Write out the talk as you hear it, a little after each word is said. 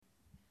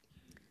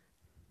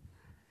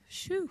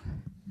Shoo.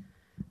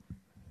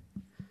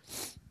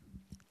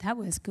 That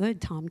was good,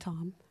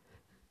 Tom.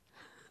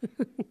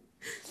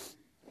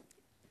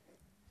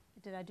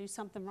 Did I do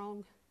something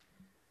wrong?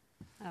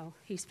 Oh,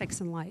 he's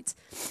fixing lights.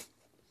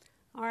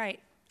 All right,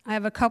 I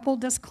have a couple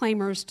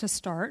disclaimers to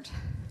start.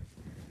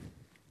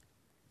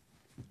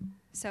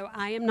 So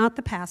I am not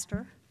the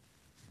pastor.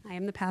 I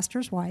am the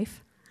pastor's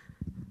wife.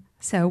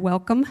 So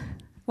welcome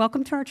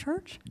to our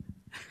church.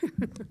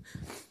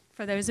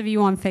 For those of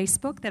you on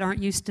Facebook that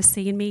aren't used to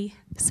seeing me,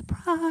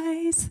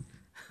 surprise.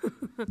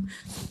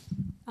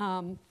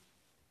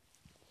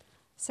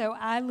 So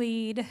I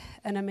lead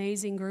an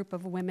amazing group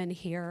of women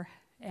here,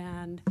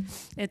 and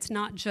it's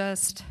not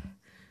just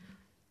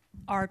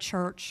our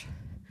church,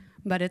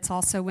 but it's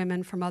also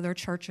women from other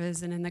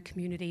churches and in the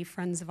community,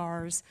 friends of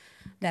ours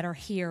that are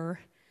here.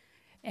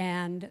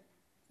 And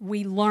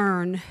we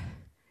learn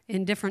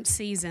in different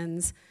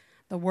seasons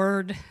the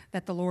word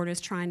that the Lord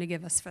is trying to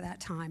give us for that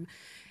time.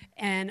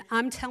 And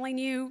I'm telling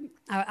you,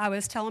 I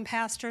was telling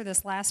Pastor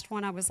this last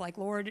one, I was like,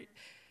 Lord,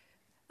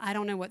 I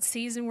don't know what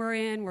season we're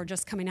in. We're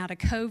just coming out of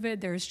COVID.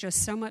 There's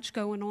just so much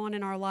going on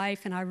in our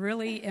life, and I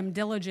really am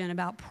diligent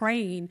about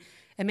praying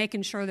and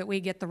making sure that we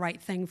get the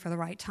right thing for the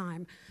right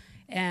time.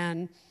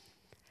 And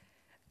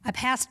I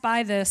passed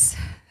by this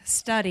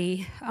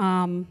study.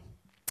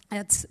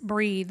 It's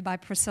Breathe by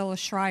Priscilla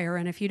Shirer,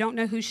 and if you don't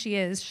know who she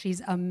is,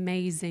 she's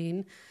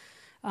amazing,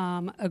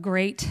 a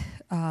great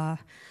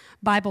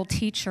Bible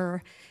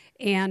teacher.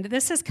 And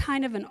this is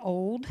kind of an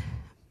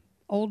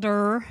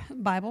older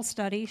Bible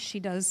study. She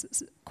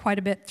does quite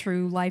a bit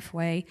through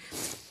Lifeway.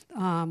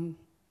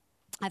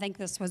 I think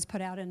this was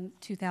put out in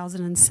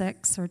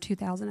 2006 or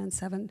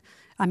 2007.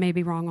 I may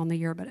be wrong on the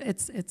year, but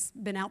it's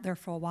been out there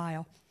for a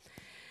while.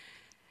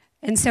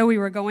 And so we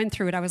were going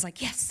through it. I was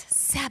like, yes,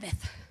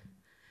 Sabbath.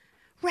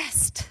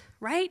 Rest,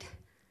 right?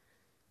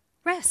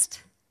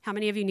 Rest. How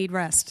many of you need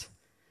rest?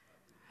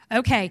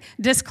 Okay,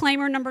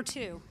 disclaimer number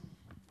 2.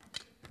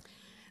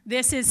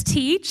 This is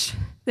teach.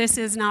 This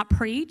is not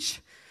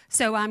preach.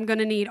 So I'm going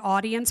to need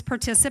audience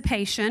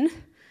participation,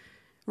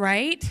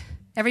 right?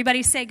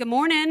 Everybody say good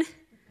morning.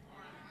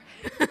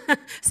 Good morning.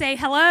 Say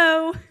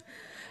hello.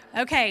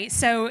 Okay,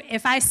 so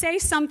if I say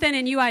something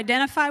and you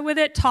identify with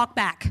it, talk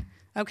back,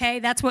 okay?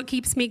 That's what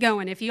keeps me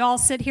going. If you all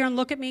sit here and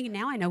look at me,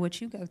 now I know what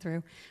you go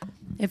through.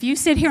 If you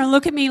sit here and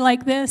look at me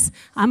like this,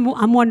 I'm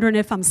wondering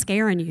if I'm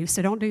scaring you,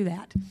 so don't do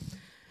that.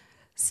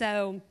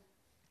 So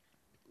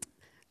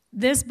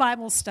this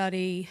Bible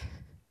study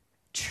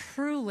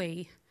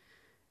truly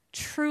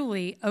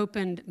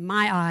opened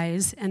my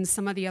eyes and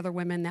some of the other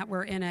women that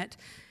were in it.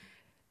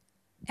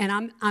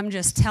 And I'm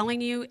just telling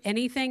you,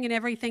 anything and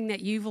everything that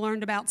you've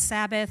learned about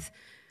Sabbath,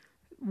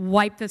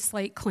 wipe the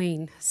slate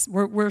clean.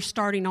 We're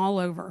starting all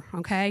over,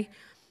 okay?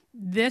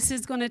 This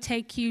is going to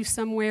take you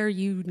somewhere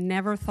you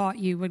never thought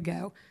you would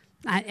go.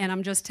 And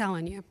I'm just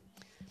telling you.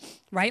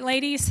 Right,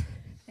 ladies?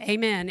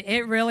 Amen.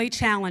 It really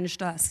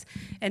challenged us.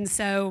 And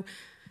so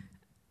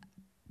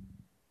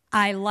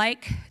I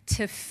like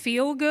to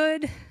feel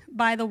good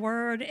by the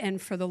word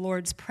and for the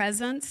Lord's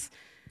presence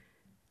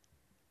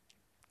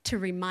to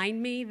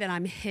remind me that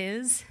I'm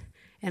his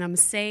and I'm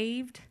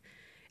saved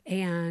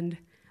and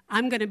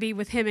I'm going to be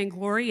with him in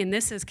glory, and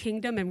this is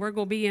kingdom and we're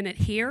going to be in it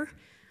here.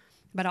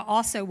 But I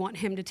also want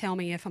him to tell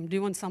me if I'm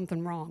doing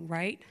something wrong,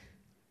 right?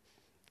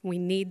 We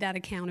need that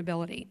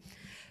accountability.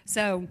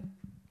 So,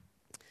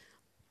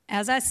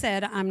 as I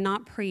said, I'm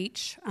not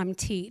preach, I'm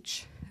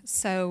teach.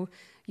 So,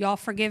 y'all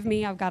forgive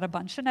me, I've got a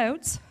bunch of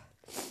notes,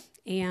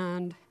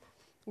 and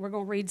we're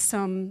going to read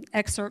some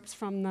excerpts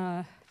from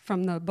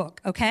the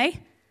book, okay?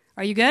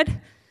 Are you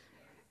good?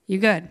 You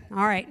good?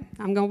 All right,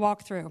 I'm going to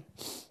walk through.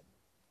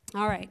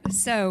 All right,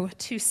 so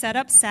to set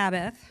up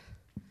Sabbath,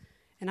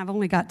 and I've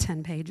only got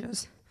 10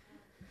 pages,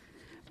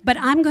 but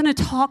I'm going to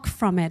talk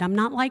from it. I'm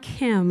not like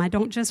him. I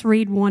don't just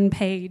read one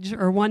page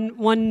or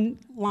one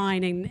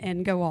line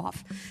and go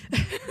off.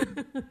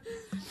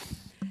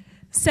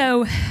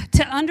 So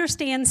to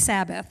understand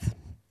Sabbath,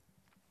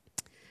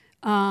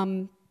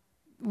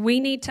 we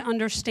need to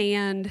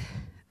understand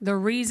the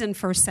reason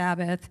for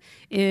Sabbath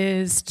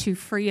is to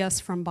free us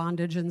from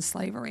bondage and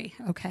slavery,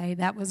 okay?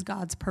 That was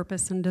God's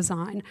purpose and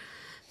design.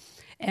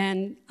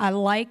 And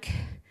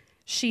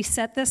she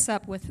set this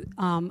up with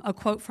a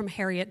quote from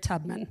Harriet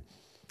Tubman.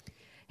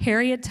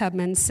 Harriet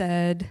Tubman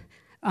said,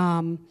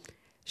 and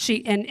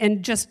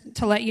just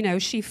to let you know,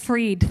 she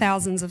freed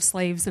thousands of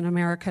slaves in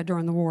America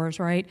during the wars,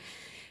 right?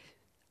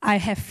 I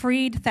have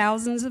freed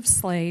thousands of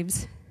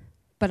slaves,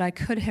 but I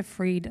could have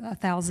freed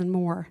 1,000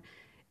 more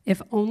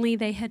if only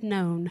they had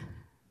known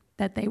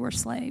that they were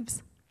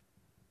slaves.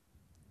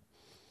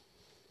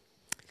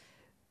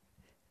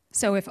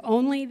 So if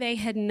only they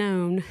had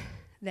known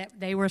that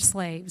they were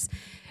slaves.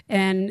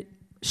 And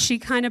she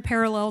kind of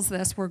parallels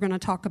this. We're going to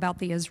talk about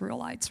the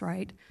Israelites,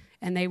 right?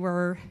 And they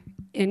were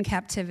in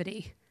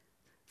captivity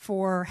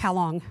for how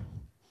long?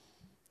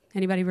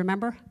 Anybody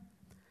remember?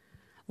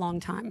 Long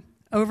time.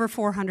 Over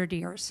 400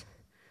 years.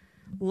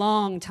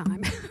 Long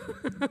time.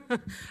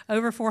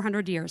 Over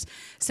 400 years.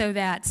 So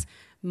that's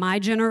my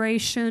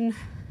generation,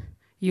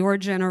 your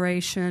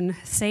generation,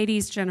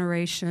 Sadie's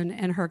generation,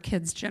 and her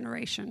kids'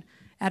 generation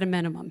at a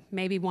minimum,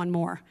 maybe one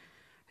more.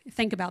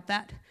 Think about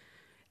that.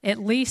 At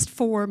least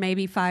 4,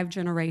 maybe 5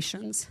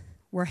 generations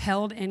were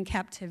held in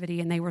captivity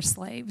and they were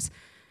slaves.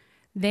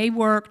 They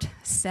worked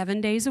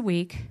 7 days a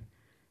week.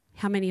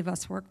 How many of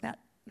us work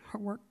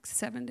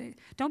 7 days?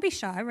 Don't be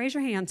shy. Raise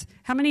your hands.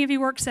 How many of you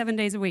work 7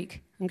 days a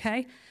week?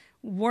 Okay?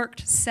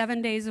 Worked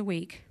 7 days a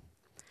week.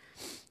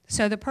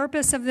 So the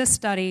purpose of this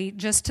study,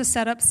 just to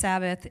set up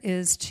Sabbath,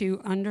 is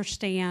to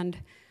understand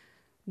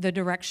the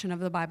direction of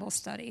the Bible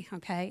study,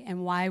 okay,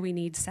 and why we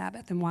need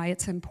Sabbath and why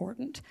it's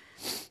important.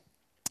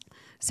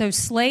 So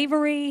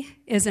slavery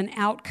is an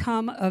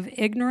outcome of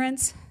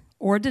ignorance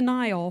or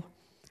denial,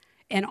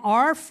 and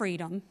our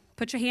freedom,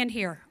 put your hand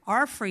here,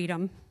 our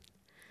freedom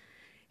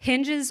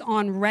hinges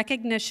on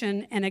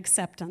recognition and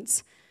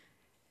acceptance.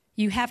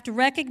 You have to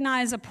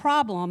recognize a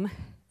problem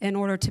in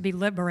order to be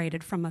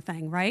liberated from a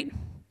thing, right?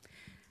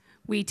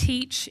 We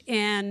teach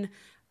in,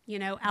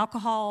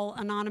 Alcohol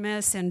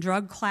Anonymous and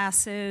drug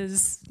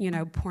classes,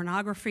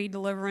 pornography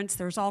deliverance.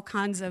 There's all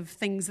kinds of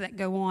things that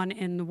go on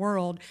in the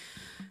world.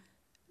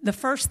 The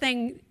first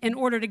thing in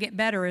order to get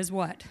better is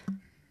what?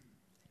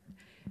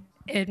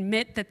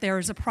 Admit that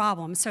there's a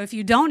problem. So if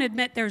you don't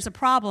admit there's a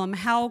problem,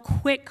 how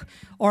quick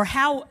or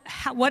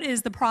what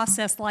is the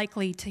process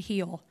likely to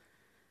heal?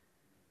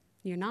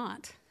 You're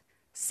not.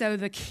 So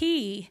the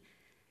key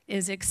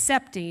is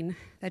accepting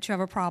that you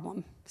have a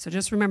problem. So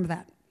just remember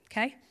that,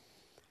 okay?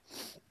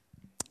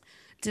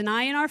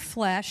 Denying our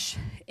flesh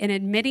and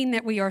admitting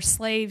that we are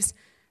slaves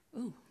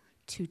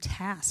to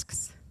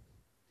tasks.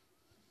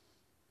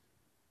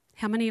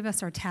 How many of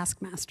us are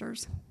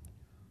taskmasters?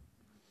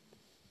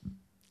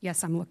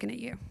 Yes, I'm looking at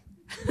you.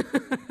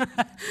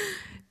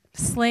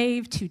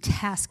 Slave to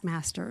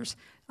taskmasters.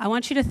 I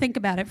want you to think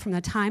about it from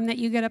the time that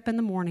you get up in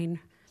the morning,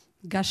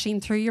 gushing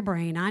through your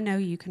brain. I know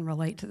you can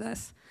relate to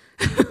this.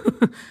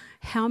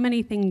 How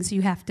many things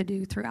you have to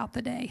do throughout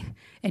the day,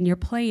 and you're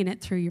playing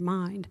it through your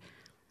mind.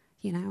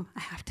 I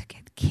have to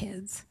get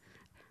kids.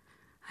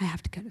 I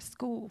have to go to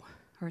school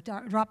or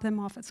drop them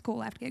off at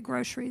school. I have to get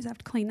groceries. I have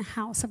to clean the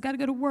house. I've got to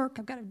go to work.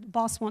 The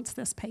boss wants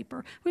this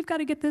paper. We've got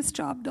to get this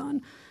job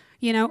done.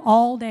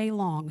 All day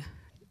long.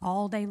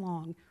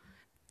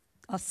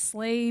 A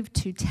slave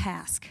to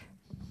task.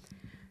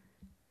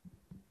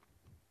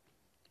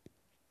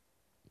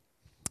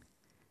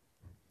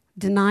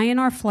 Denying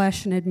our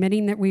flesh and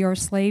admitting that we are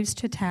slaves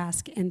to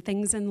task and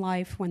things in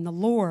life when the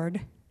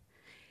Lord,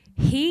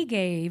 He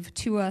gave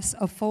to us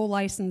a full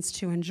license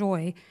to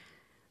enjoy,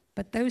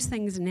 but those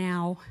things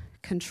now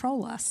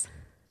control us,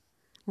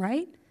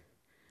 right?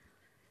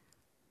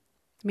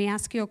 Let me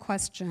ask you a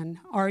question.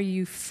 Are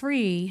you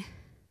free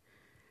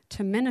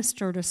to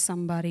minister to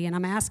somebody? And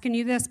I'm asking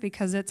you this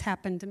because it's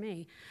happened to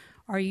me.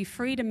 Are you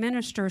free to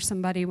minister to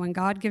somebody when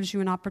God gives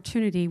you an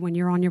opportunity when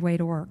you're on your way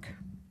to work?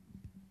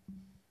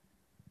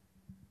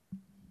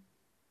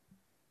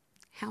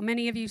 How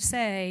many of you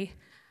say,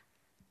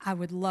 I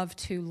would love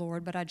to,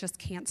 Lord, but I just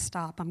can't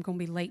stop. I'm going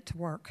to be late to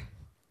work.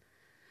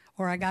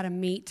 Or I got to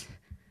meet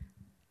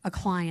a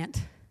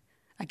client.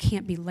 I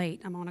can't be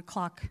late. I'm on a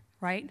clock,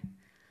 right?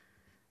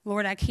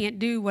 Lord, I can't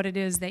do what it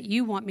is that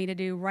you want me to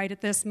do right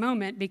at this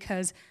moment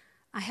because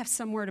I have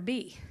somewhere to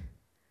be.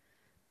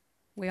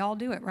 We all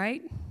do it,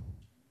 right?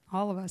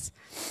 All of us.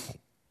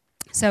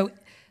 So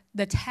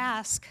the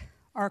tasks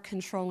are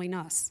controlling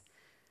us.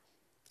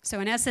 So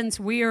in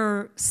essence,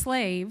 we're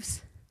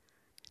slaves,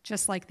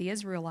 just like the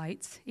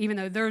Israelites. Even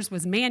though theirs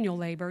was manual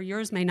labor,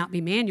 yours may not be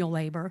manual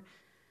labor,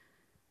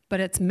 but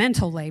it's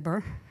mental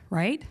labor,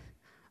 right?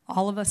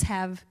 All of us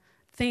have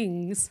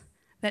things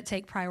that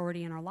take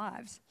priority in our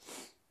lives.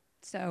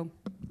 So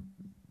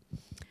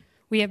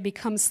we have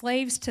become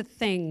slaves to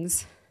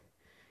things.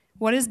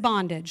 What is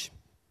bondage?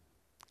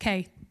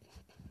 Okay,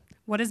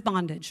 what is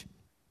bondage?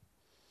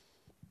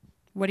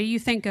 What do you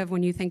think of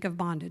when you think of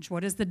bondage?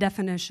 What is the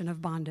definition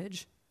of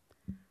bondage?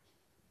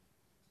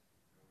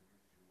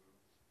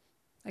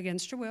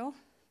 Against your will.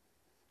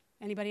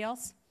 Anybody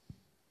else?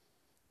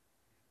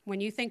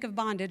 When you think of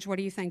bondage, what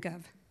do you think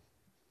of?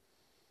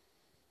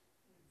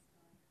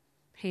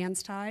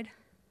 Hands tied.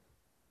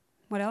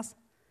 What else?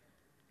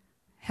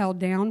 Held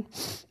down.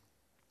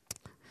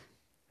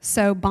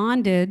 So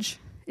bondage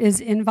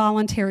is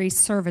involuntary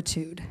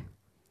servitude,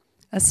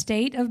 a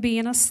state of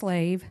being a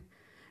slave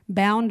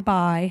bound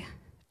by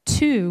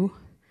to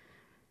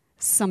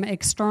some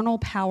external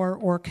power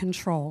or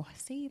control.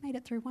 See, you made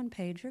it through one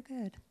page. You're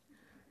good.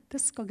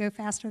 This will go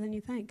faster than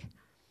you think.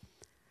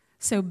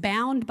 So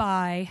bound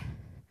by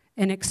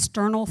an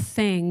external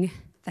thing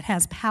that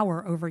has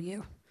power over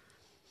you.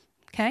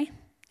 Okay?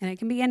 And it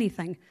can be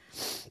anything.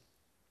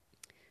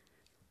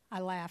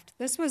 I laughed.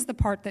 This was the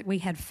part that we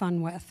had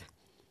fun with.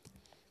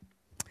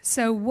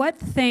 So what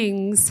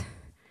things,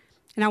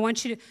 and I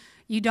want you to,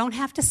 you don't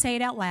have to say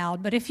it out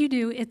loud, but if you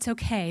do, it's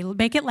okay.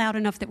 Make it loud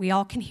enough that we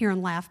all can hear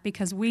and laugh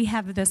because we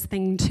have this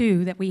thing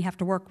too that we have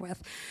to work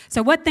with.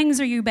 So what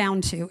things are you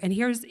bound to? And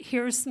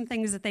here's some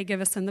things that they give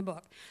us in the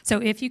book. So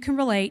if you can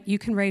relate, you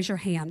can raise your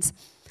hands.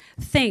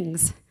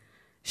 Things: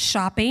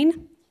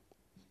 shopping,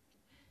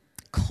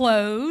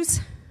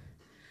 clothes.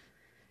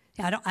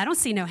 Yeah, I don't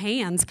see no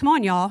hands. Come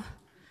on, y'all.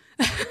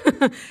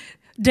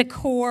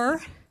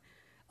 Decor,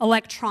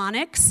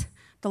 electronics,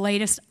 the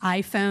latest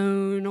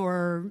iPhone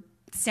or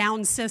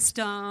sound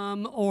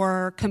system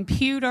or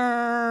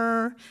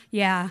computer.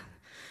 Yeah.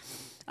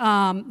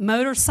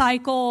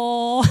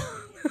 Motorcycle.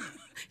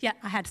 Yeah,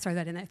 I had to throw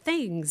that in there.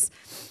 Things.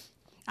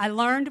 I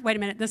learned, wait a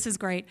minute, this is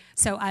great.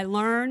 So I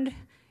learned,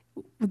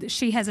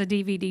 she has a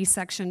DVD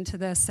section to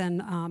this,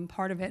 and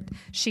part of it,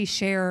 she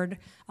shared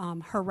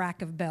her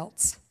rack of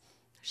belts.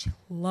 She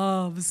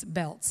loves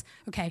belts.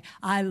 Okay,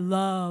 I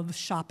love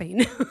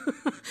shopping.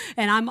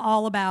 And I'm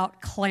all about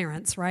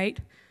clearance, right?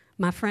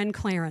 My friend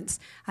Clarence.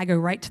 I go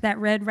right to that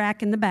red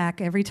rack in the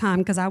back every time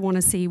because I want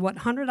to see what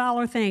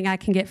 $100 thing I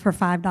can get for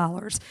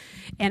 $5.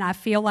 And I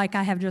feel like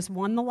I have just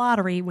won the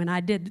lottery when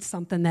I did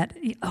something that,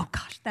 oh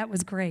gosh, that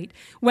was great.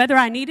 Whether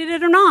I needed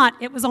it or not,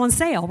 it was on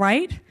sale,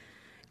 right?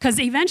 Because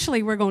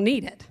eventually we're going to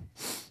need it.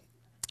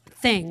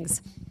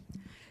 Things.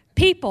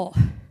 People.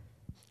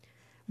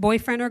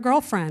 Boyfriend or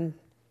girlfriend.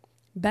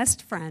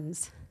 Best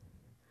friends.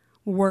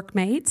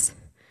 Workmates.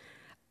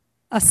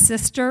 A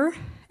sister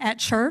at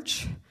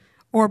church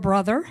or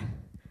brother.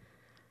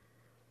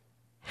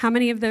 How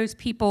many of those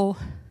people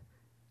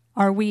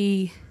are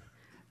we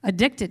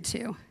addicted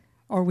to?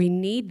 Or we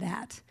need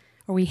that?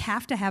 Or we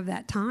have to have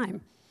that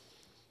time?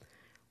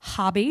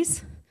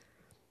 Hobbies,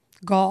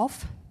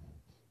 golf,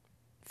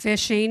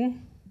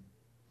 fishing,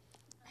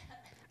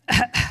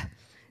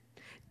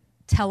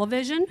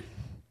 television,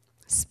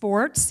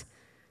 sports,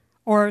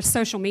 or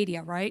social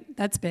media, right?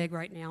 That's big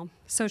right now,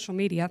 social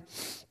media.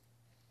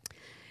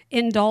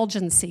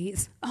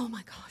 Indulgencies. Oh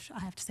my gosh, I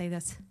have to say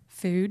this.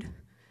 Food.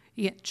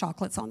 You get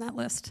chocolates on that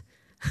list.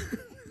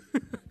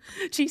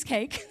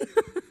 Cheesecake.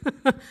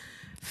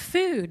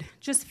 Food,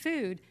 just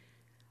food.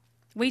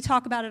 We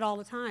talk about it all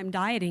the time,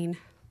 dieting,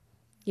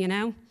 you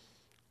know.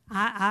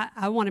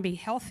 I want to be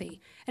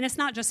healthy. And it's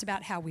not just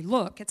about how we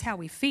look, it's how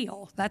we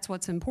feel. That's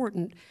what's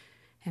important.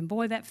 And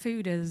boy, that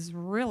food is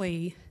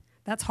really,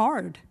 that's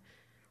hard.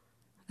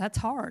 That's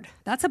hard.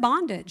 That's a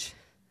bondage.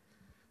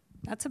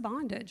 That's a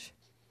bondage.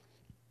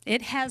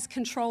 It has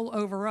control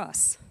over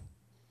us.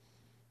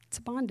 It's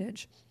a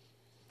bondage.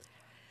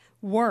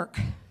 Work.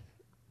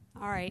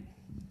 All right.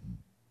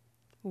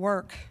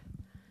 Work.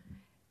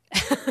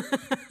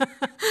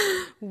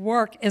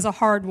 Work is a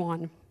hard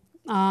one.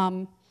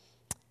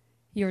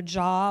 Your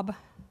job,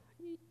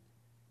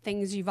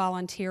 things you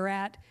volunteer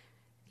at,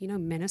 you know,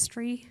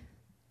 ministry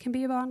can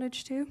be a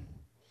bondage too.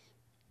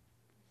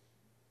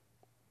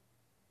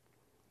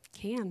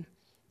 Can.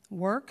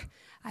 Work,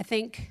 I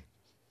think,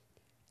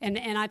 and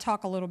I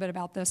talk a little bit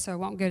about this, so I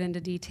won't get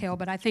into detail,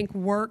 but I think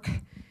work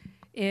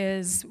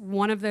is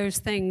one of those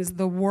things.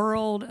 The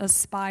world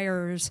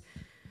aspires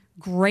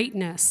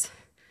greatness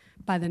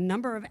by the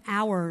number of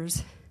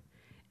hours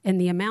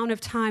and the amount of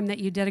time that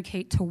you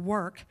dedicate to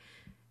work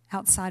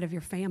outside of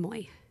your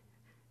family.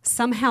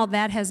 Somehow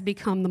that has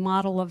become the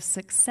model of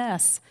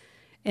success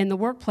in the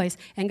workplace.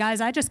 And guys,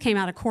 I just came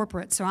out of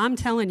corporate, so I'm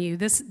telling you,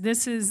 this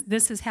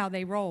is how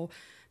they roll.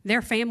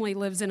 Their family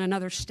lives in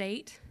another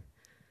state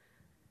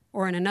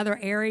or in another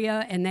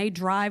area, and they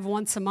drive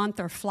once a month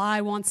or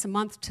fly once a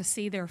month to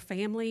see their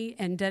family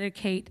and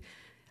dedicate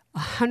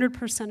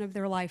 100% of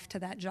their life to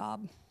that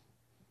job.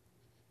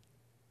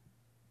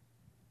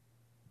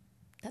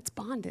 That's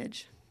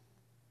bondage.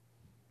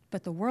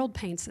 But the world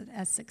paints it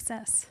as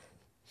success.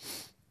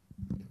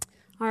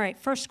 All right,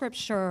 first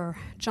scripture,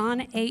 John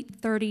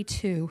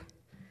 8:32.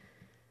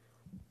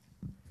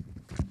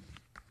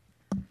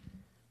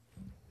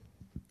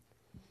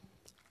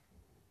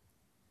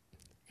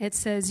 It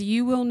says,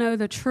 "You will know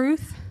the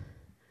truth,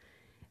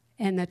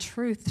 and the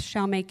truth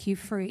shall make you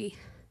free."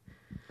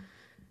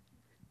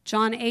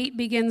 John 8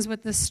 begins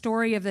with the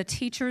story of the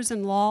teachers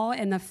in law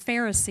and the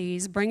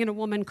Pharisees bringing a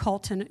woman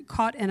caught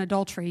in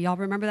adultery. Y'all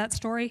remember that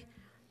story?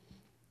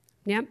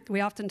 Yep, we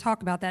often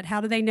talk about that.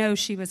 How do they know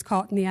she was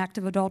caught in the act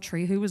of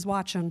adultery? Who was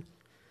watching?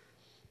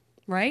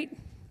 Right?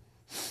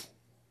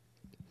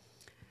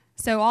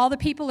 So all the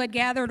people had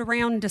gathered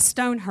around to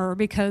stone her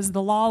because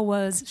the law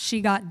was she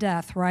got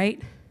death,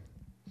 right?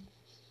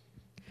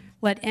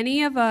 Let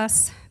any of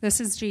us, this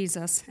is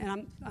Jesus,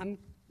 and I'm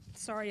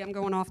sorry I'm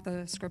going off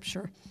the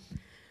scripture.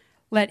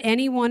 Let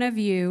any one of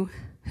you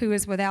who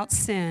is without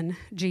sin,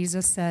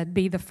 Jesus said,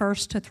 be the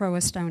first to throw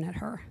a stone at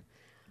her.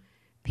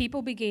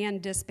 People began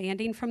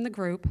disbanding from the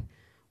group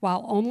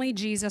while only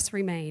Jesus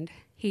remained.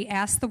 He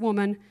asked the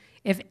woman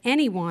if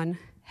anyone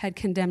had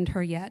condemned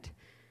her yet.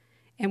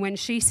 And when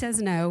she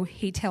says no,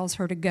 he tells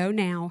her to go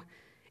now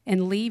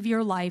and leave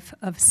your life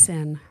of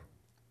sin.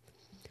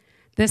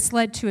 This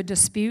led to a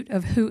dispute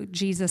of who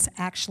Jesus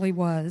actually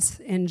was.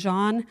 In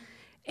John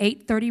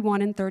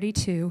 8:31 and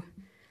 32,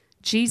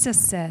 Jesus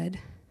said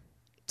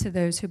to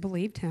those who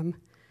believed him,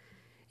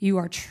 "You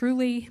are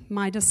truly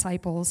my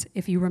disciples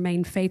if you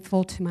remain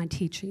faithful to my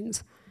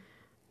teachings,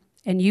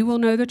 and you will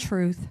know the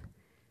truth,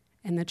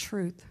 and the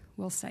truth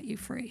will set you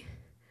free."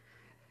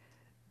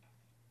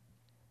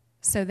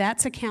 So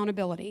that's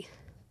accountability,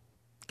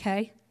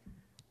 okay?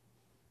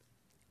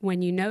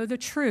 when you know the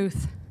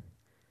truth,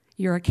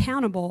 you're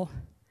accountable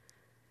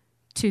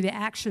to the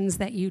actions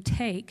that you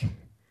take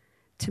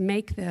to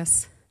make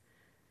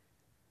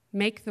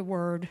the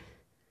word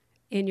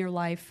in your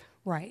life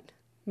right.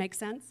 Make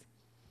sense?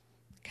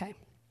 Okay.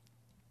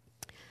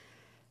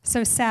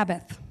 So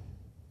Sabbath.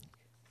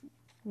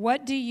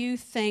 What do you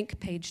think,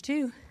 page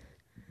 2,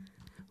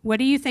 what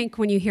do you think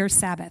when you hear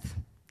Sabbath?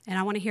 And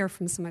I want to hear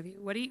from some of you.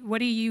 What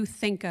do you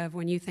think of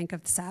when you think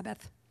of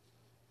Sabbath?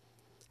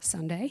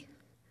 Sunday?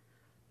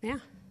 Yeah.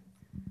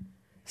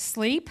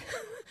 Sleep?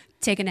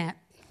 Take a nap.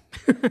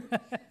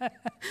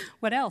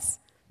 What else?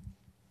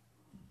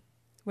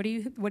 What do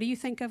you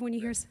think of when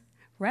you hear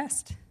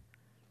rest?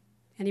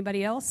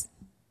 Anybody else?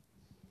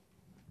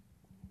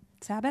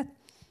 Sabbath?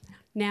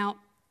 Now,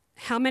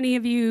 how many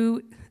of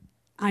you,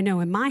 I know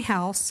in my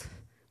house,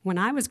 when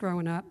I was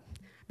growing up,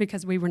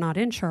 because we were not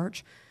in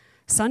church,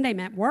 Sunday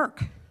meant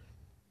work.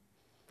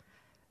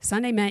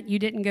 Sunday meant you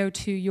didn't go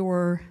to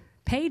your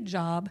paid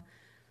job,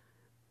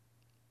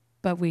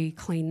 but we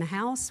cleaned the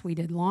house, we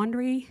did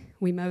laundry,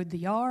 we mowed the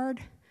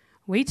yard,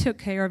 we took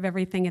care of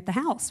everything at the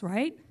house,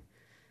 right?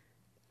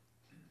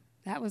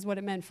 That was what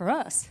it meant for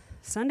us.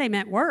 Sunday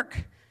meant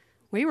work.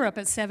 We were up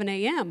at 7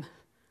 a.m.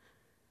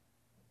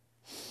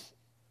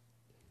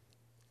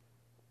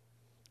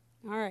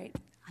 All right,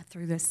 I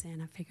threw this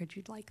in. I figured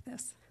you'd like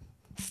this.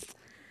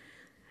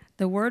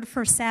 The word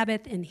for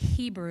Sabbath in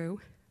Hebrew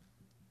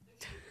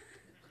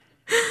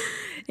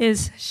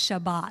is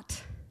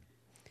Shabbat.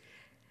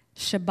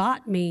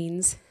 Shabbat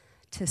means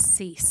to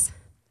cease.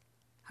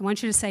 I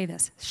want you to say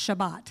this,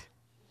 Shabbat.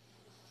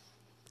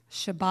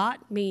 Shabbat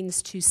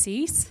means to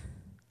cease,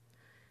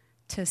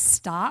 to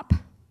stop,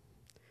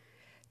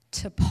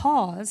 to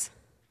pause,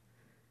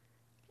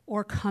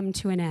 or come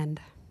to an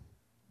end.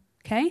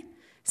 Okay?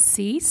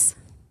 Cease,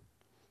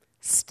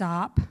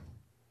 stop,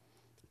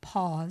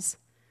 pause,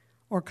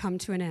 or come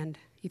to an end.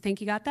 You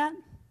think you got that?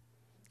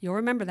 You'll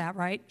remember that,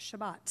 right?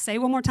 Shabbat. Say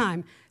it one more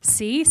time.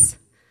 Cease,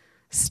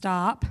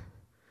 stop,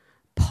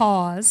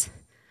 pause,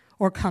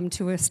 or come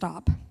to a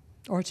stop,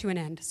 or to an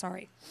end,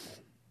 sorry.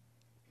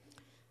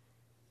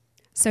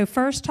 So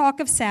first talk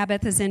of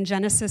Sabbath is in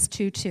Genesis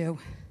 2:2.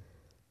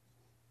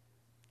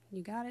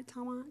 You got it,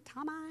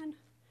 Taman?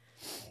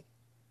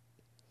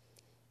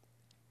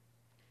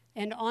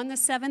 And on the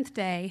seventh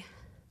day,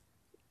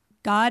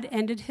 God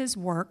ended his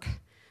work,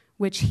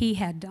 which he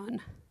had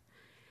done.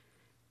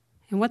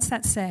 And what's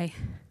that say?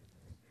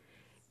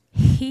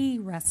 He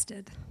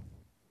rested.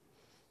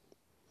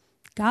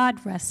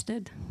 God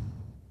rested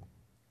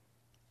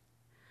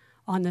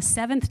on the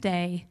seventh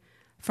day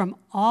from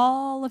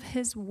all of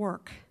his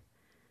work,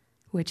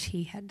 which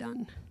he had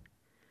done.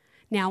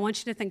 Now, I want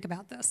you to think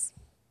about this.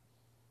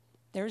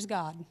 There's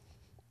God.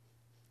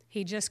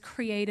 He just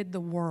created the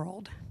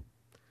world.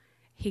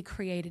 He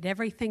created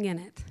everything in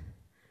it.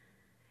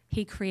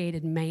 He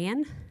created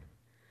man.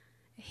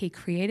 He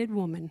created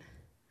woman.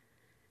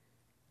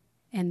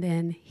 And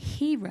then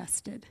he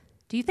rested.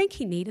 Do you think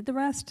he needed the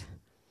rest?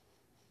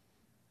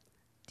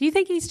 Do you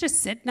think he's just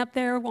sitting up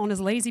there on his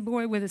lazy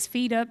boy with his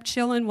feet up,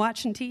 chilling,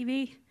 watching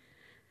TV?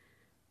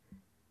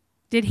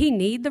 Did he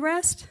need the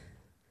rest?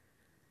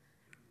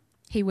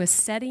 He was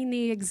setting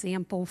the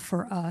example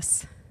for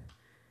us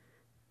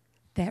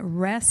that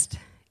rest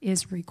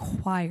is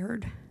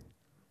required.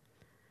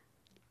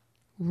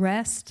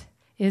 Rest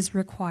is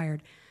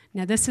required.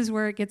 Now, this is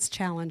where it gets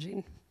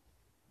challenging.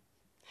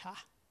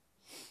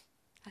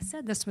 I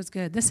said this was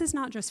good. This is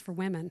not just for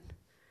women.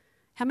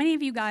 How many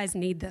of you guys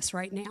need this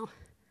right now?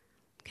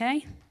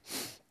 Okay?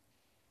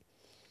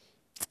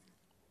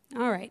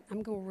 All right,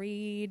 I'm going to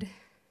read.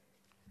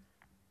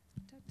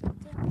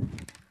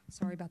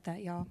 Sorry about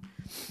that, y'all.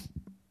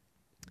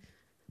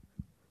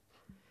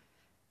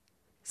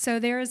 So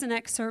there is an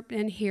excerpt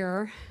in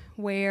here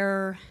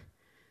where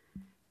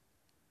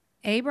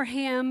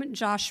Abraham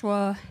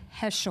Joshua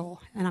Heschel,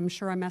 and I'm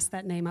sure I messed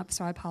that name up,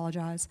 so I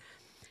apologize,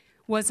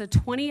 was a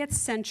 20th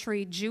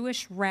century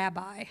Jewish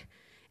rabbi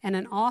and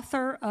an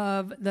author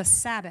of The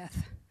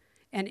Sabbath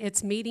and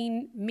its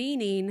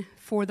meaning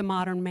for the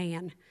modern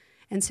man.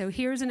 And so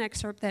here's an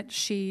excerpt that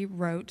she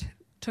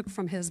took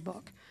from his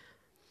book.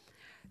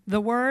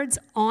 The words,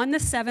 "On the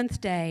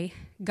seventh day,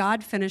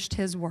 God finished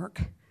his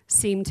work,"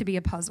 seemed to be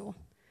a puzzle.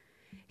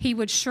 He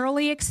would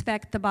surely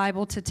expect the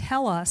Bible to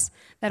tell us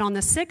that on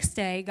the sixth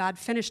day, God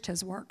finished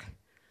his work.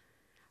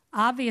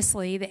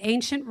 Obviously, the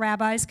ancient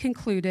rabbis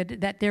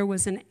concluded that there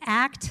was an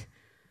act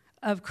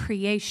of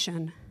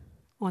creation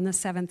on the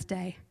seventh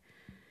day.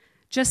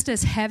 Just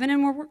as heaven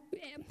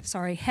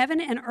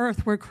and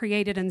earth were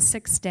created in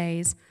 6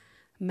 days,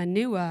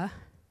 Menua,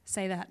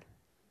 say that,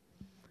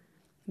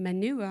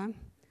 Menua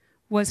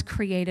was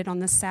created on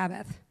the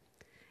Sabbath.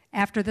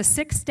 After the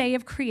sixth day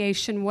of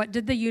creation, what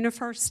did the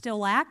universe still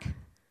lack?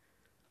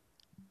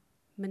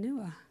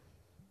 Menua.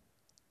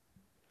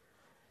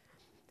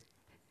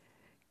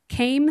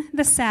 Came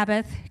the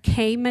Sabbath,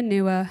 came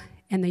Menua,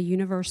 and the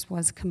universe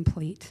was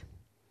complete.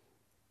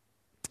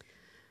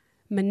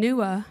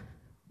 Menua,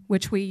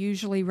 which we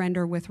usually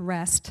render with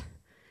rest,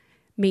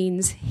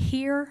 means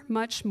here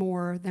much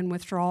more than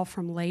withdrawal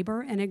from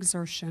labor and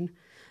exertion,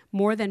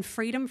 more than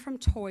freedom from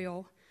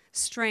toil,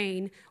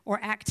 strain,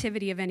 or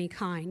activity of any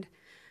kind.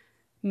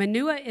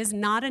 Manua is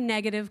not a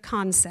negative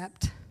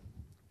concept.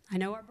 I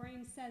know our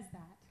brain says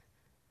that.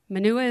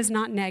 Manua is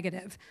not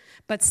negative,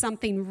 but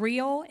something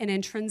real and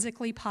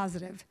intrinsically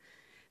positive.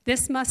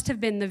 This must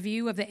have been the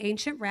view of the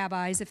ancient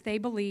rabbis if they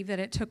believed that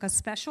it took a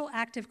special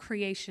act of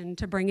creation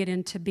to bring it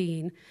into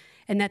being,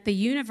 and that the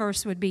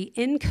universe would be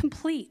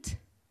incomplete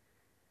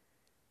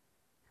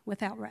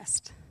without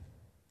rest.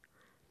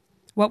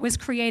 What was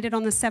created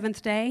on the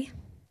seventh day?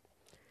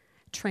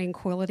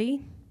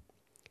 Tranquility,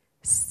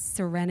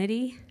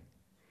 serenity,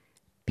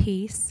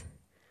 peace,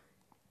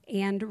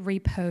 and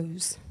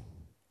repose.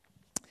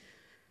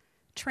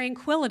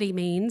 Tranquility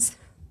means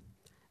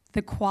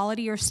the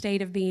quality or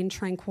state of being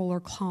tranquil or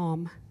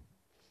calm.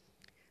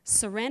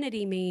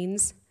 Serenity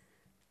means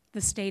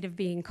the state of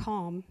being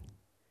calm,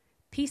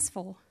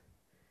 peaceful,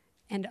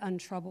 and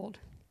untroubled.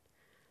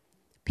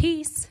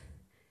 Peace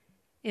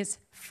is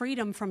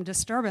freedom from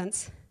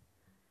disturbance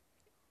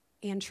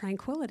and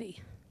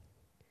tranquility.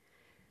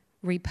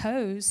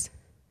 Repose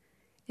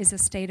is a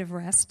state of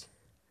rest,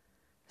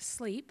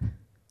 sleep,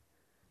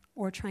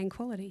 or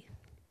tranquility.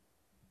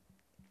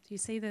 Do you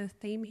see the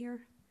theme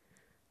here?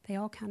 They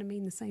all kind of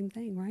mean the same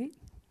thing, right?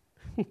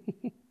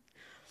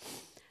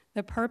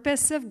 The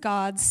purpose of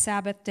God's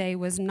Sabbath day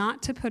was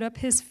not to put up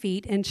his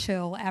feet and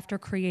chill after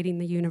creating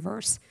the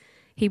universe.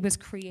 He was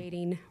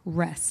creating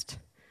rest.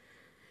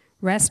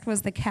 Rest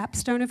was the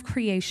capstone of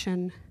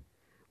creation.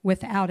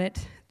 Without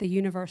it, the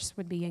universe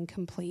would be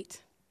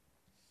incomplete.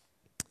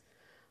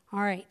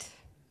 All right.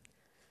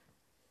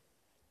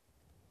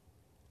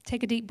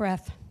 Take a deep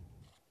breath.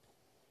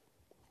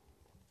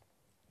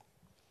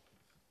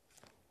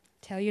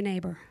 Tell your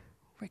neighbor,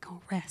 we're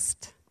going to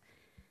rest.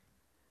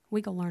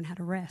 We're going to learn how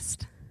to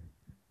rest.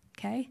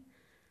 Okay?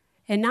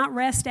 And not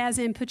rest as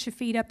in put your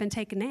feet up and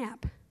take a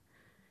nap.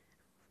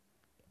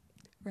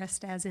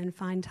 Rest as in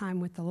find time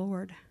with the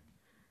Lord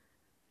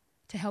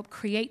to help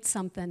create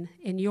something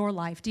in your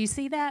life. Do you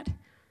see that?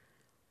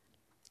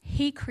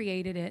 He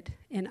created it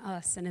in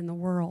us and in the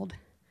world,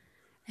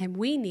 and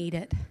we need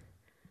it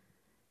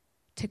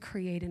to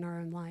create in our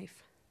own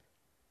life.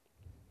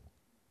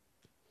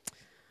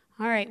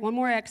 All right, one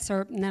more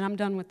excerpt, and then I'm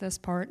done with this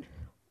part.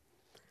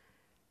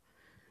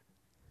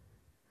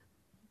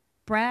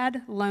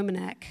 Brad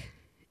Lomenick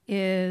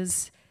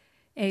is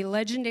a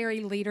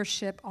legendary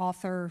leadership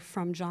author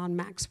from John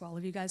Maxwell.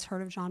 Have you guys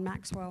heard of John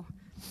Maxwell?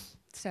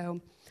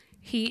 So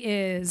he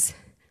is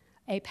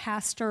a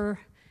pastor.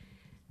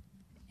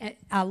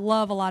 I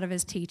love a lot of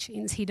his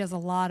teachings. He does a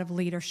lot of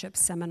leadership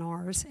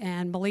seminars,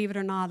 and believe it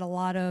or not, a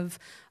lot of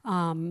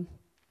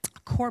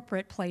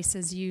corporate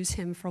places use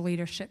him for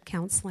leadership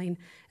counseling,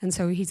 and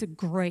so he's a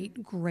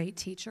great, great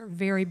teacher,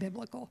 very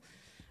biblical.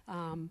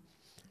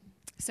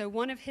 So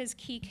one of his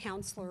key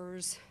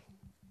counselors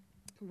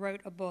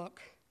wrote a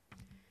book,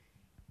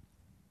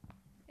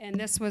 and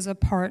this was a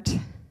part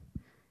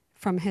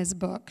from his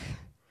book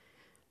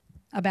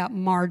about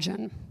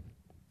margin.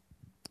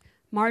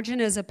 Margin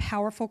is a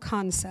powerful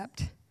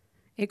concept.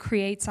 It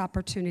creates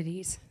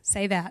opportunities.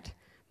 Say that.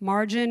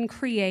 Margin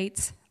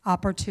creates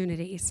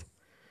opportunities.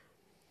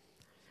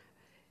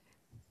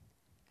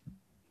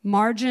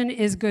 Margin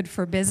is good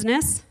for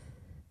business,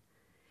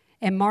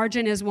 and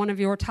margin is one of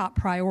your top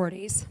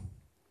priorities.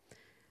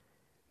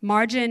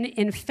 Margin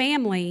in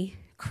family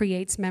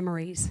creates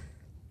memories.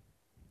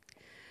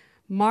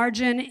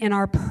 Margin in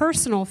our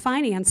personal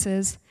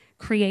finances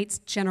creates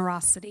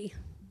generosity.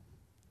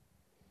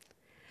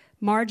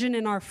 Margin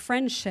in our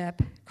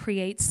friendship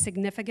creates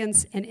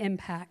significance and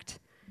impact.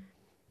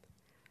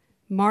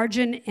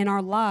 Margin in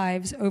our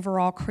lives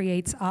overall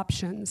creates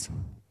options.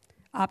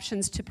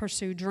 Options to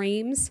pursue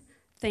dreams,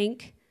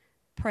 think,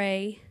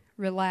 pray,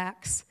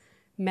 relax,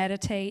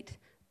 meditate,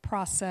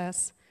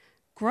 process,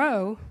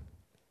 grow,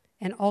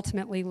 and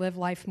ultimately live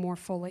life more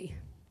fully.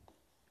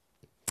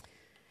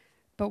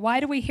 But why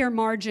do we hear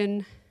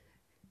margin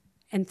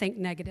and think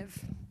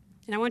negative?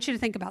 And I want you to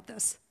think about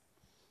this.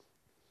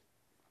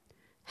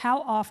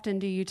 How often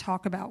do you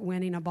talk about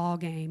winning a ball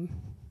game?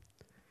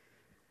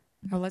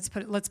 Or let's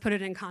put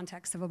it in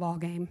context of a ball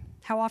game.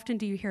 How often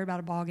do you hear about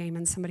a ball game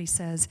and somebody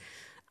says,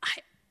 I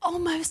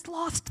almost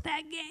lost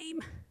that game?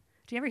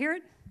 Do you ever hear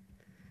it?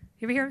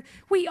 You ever hear it?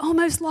 We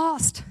almost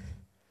lost.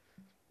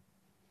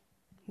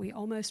 We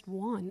almost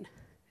won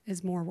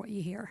is more what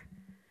you hear.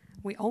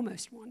 We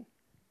almost won.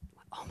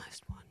 We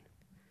almost won.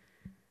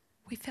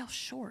 We fell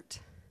short.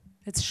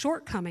 It's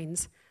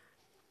shortcomings.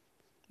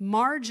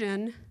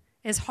 Margin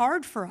is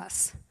hard for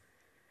us.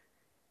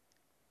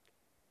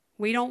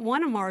 We don't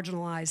want to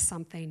marginalize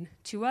something.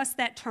 To us,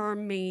 that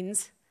term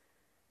means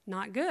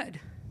not good.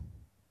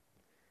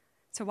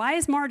 So why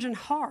is margin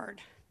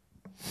hard?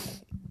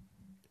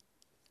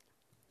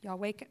 Y'all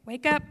wake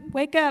up,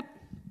 wake up.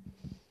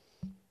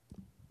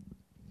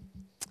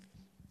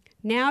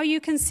 Now you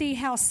can see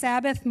how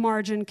Sabbath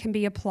margin can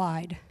be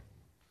applied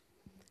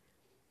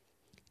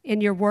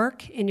in your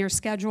work, in your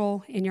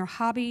schedule, in your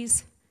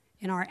hobbies,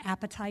 in our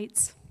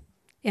appetites,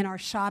 in our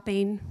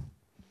shopping,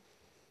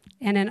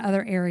 and in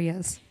other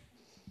areas.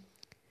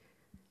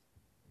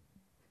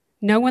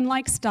 No one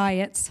likes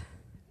diets.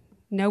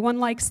 No one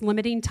likes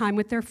limiting time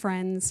with their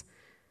friends,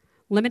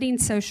 limiting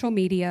social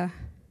media,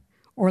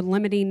 or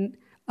limiting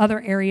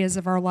other areas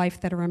of our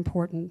life that are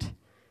important.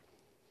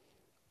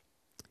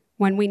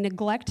 When we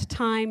neglect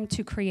time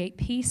to create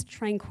peace,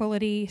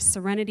 tranquility,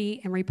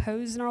 serenity, and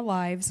repose in our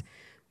lives,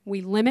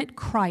 we limit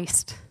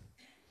Christ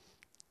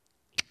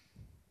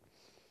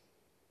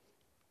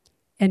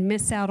and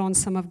miss out on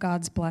some of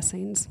God's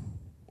blessings.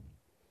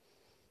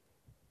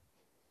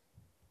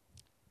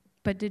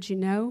 But did you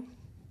know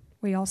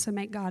we also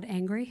make God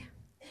angry?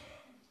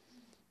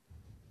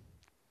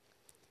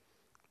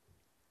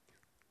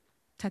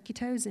 Tuck your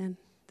toes in.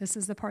 This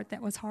is the part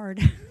that was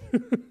hard.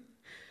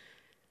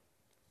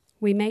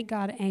 We make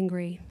God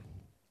angry.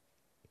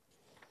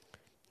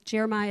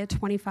 Jeremiah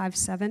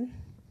 25:7.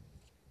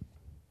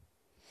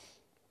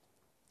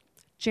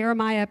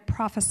 Jeremiah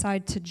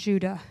prophesied to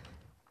Judah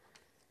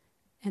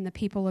and the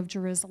people of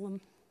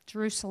Jerusalem.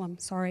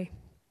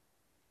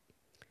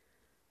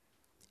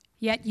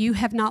 Yet you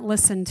have not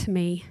listened to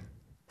me,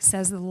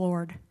 says the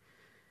Lord,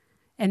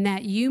 and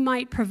that you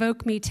might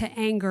provoke me to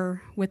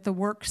anger with the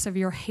works of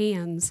your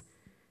hands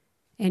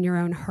and your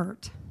own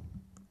hurt.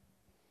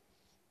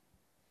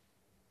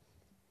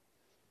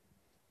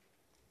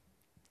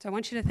 So I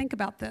want you to think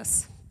about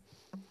this.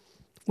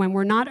 When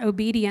we're not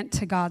obedient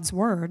to God's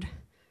word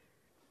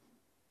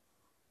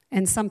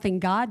and something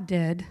God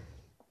did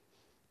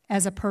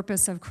as a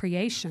purpose of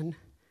creation,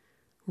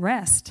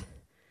 rest,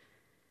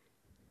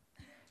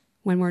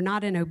 when we're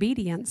not in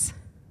obedience,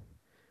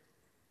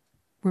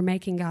 we're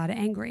making God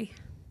angry,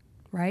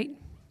 right?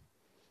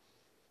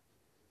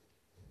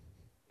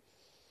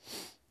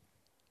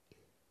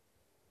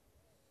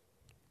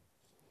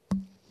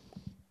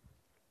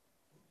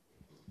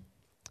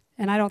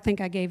 And I don't think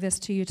I gave this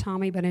to you,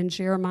 Tommy, but in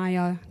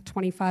Jeremiah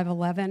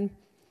 25:11,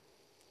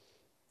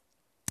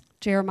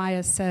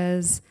 Jeremiah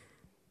says,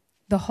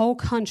 the whole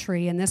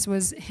country, and this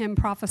was him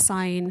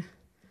prophesying,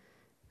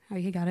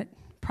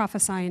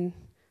 prophesying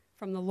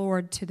from the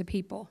Lord to the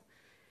people,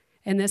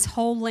 and this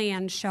whole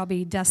land shall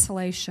be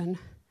desolation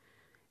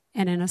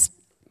and an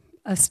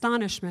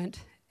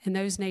astonishment, and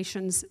those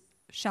nations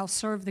shall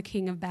serve the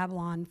king of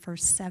Babylon for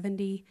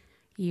 70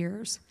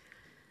 years.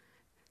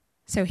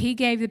 So he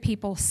gave the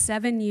people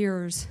 7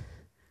 years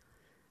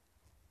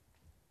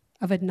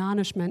of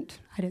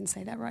admonishment. I didn't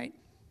say that right.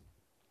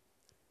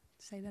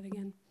 Say that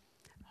again.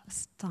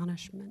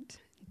 Astonishment,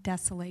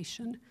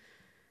 desolation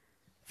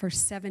for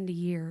 70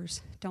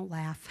 years. Don't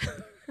laugh.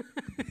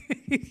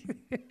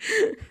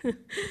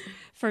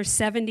 For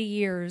 70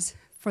 years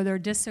for their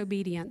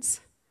disobedience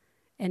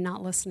and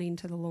not listening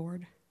to the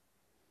Lord.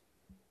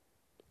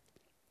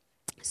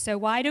 So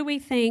why do we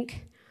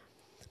think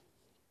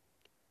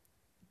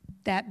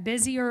that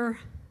busier,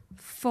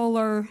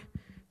 fuller,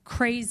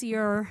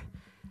 crazier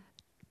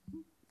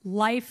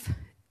life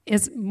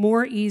is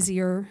more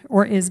easier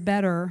or is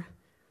better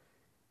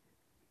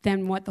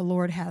than what the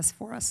Lord has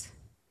for us?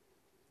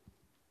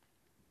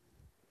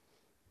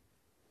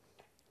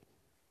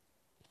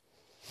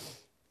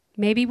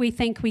 Maybe we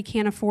think we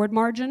can't afford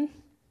margin.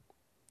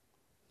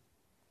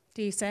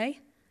 Do you say?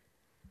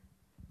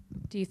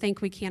 Do you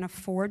think we can't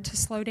afford to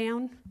slow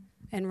down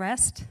and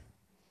rest?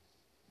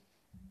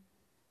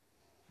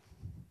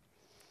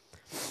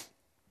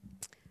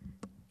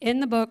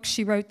 In the book,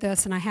 she wrote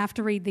this, and I have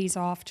to read these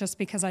off just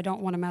because I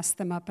don't want to mess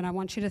them up, and I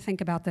want you to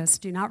think about this.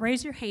 Do not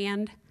raise your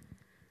hand,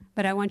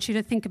 but I want you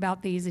to think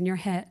about these in your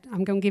head.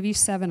 I'm going to give you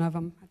 7 of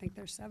them. I think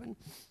there's 7.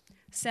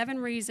 7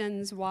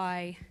 reasons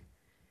why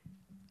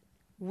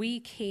we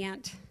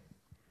can't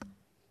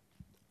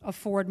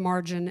afford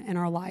margin in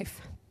our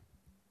life.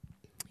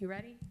 You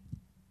ready?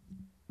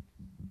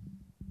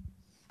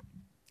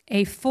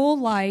 A full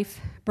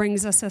life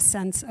brings us a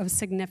sense of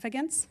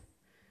significance,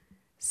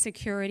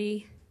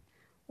 security,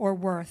 or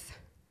worth.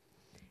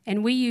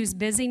 And we use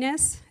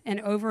busyness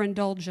and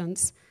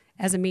overindulgence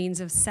as a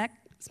means of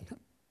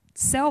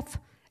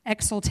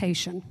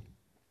self-exaltation.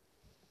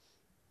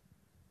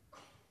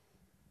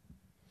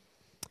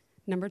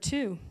 Number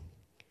 2,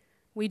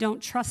 we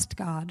don't trust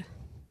God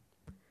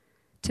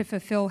to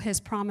fulfill his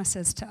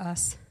promises to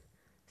us.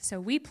 So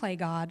we play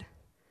God,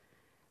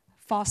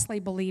 falsely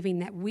believing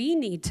that we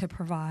need to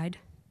provide,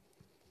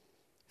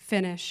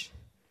 finish,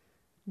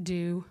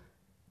 do,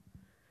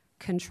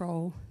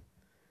 control,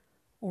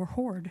 or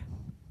hoard.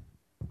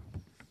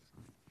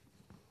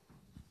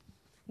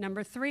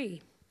 Number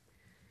 3,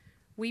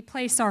 we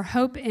place our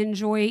hope and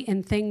joy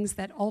in things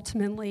that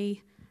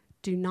ultimately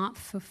do not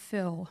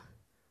fulfill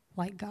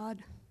like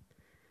God.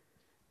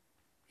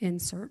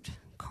 Insert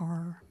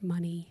car,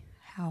 money,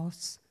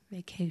 house,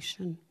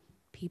 vacation,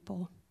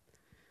 people.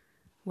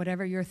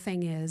 Whatever your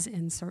thing is,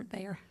 insert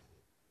there.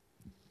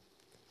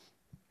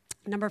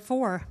 Number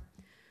 4,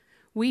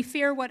 we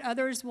fear what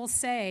others will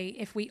say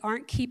if we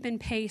aren't keeping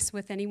pace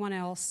with anyone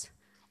else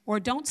or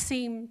don't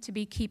seem to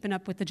be keeping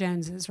up with the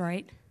Joneses,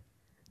 right?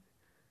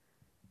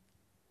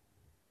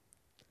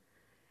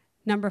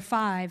 Number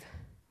 5,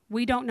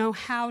 we don't know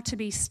how to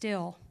be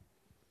still.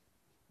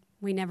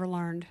 We never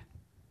learned.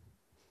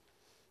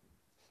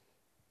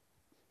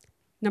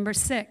 Number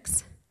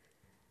 6,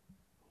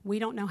 we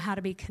don't know how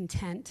to be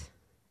content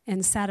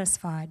and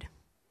satisfied.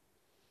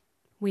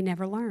 We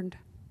never learned.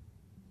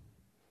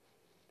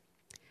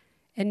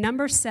 And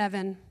number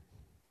 7,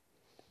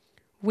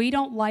 we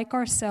don't like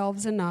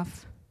ourselves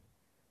enough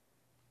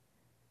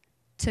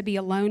to be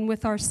alone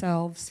with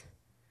ourselves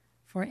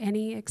for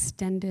any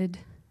extended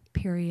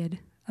period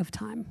of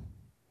time.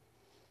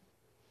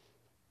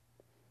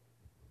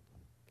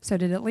 So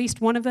did at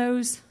least one of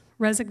those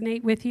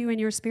resonate with you in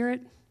your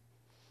spirit?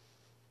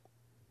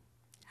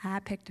 I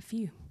picked a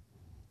few.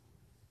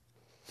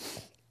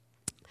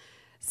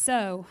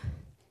 So,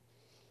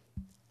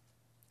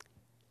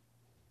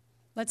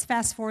 let's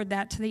fast forward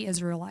that to the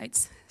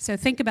Israelites. So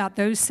think about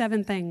those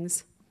 7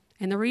 things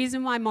and the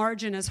reason why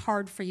margin is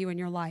hard for you in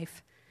your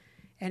life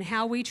and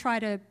how we try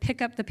to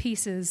pick up the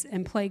pieces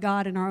and play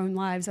God in our own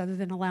lives other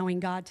than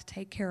allowing God to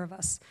take care of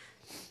us.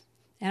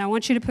 And I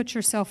want you to put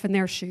yourself in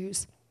their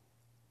shoes.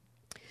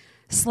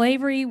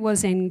 Slavery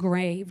was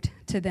engraved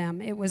to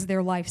them. It was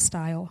their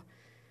lifestyle.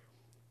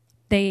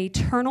 They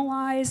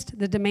internalized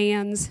the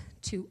demands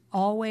to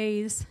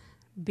always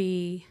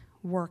be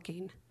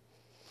working.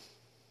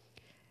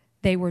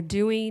 They were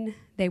doing,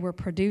 they were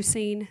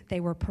producing, they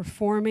were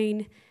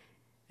performing.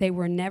 They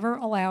were never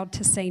allowed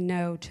to say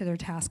no to their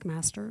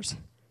taskmasters.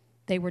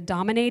 They were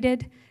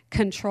dominated,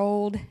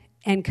 controlled,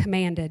 and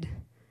commanded.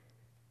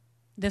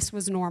 This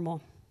was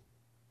normal.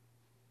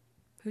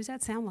 Who's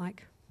that sound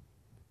like?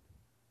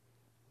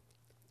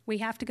 We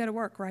have to go to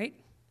work, right?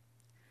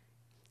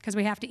 Because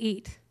we have to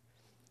eat.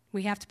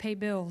 We have to pay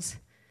bills.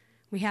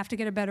 We have to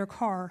get a better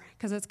car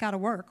because it's got to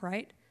work,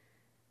 right?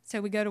 So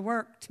we go to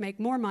work to make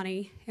more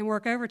money and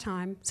work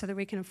overtime so that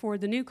we can afford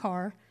the new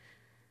car.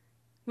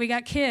 We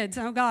got kids.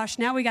 Oh, gosh,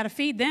 now we got to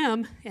feed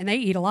them. And they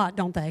eat a lot,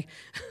 don't they?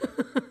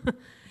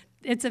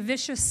 It's a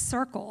vicious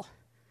circle.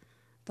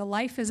 The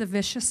life is a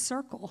vicious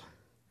circle.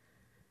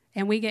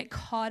 And we get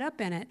caught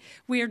up in it.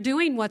 We are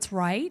doing what's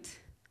right.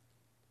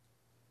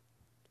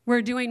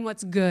 We're doing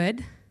what's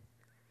good.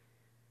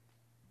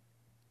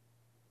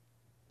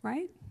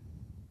 Right?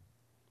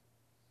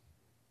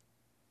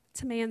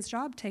 It's a man's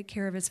job to take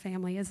care of his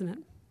family, isn't it?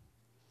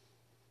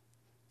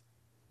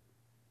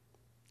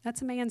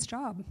 That's a man's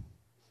job.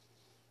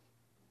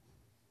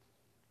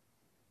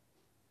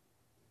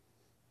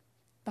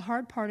 The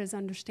hard part is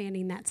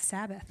understanding that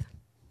Sabbath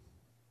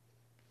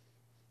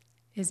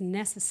is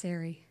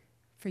necessary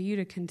for you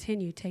to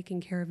continue taking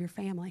care of your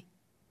family.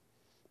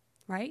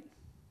 Right?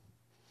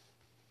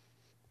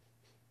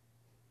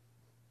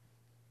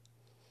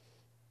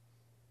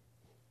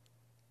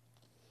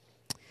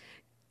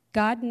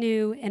 God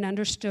knew and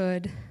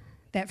understood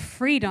that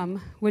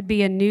freedom would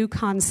be a new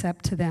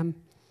concept to them,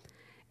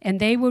 and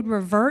they would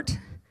revert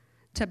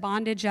to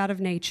bondage out of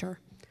nature.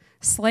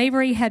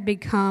 Slavery had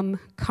become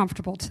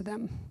comfortable to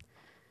them.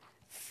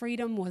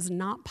 Freedom was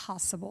not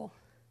possible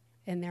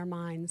in their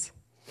minds.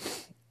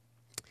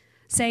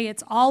 Say,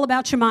 it's all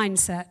about your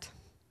mindset.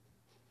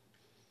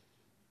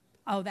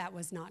 Oh, that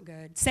was not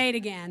good. Say it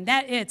again.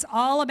 It's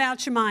all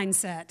about your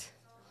mindset.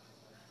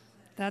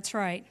 That's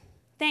right.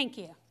 Thank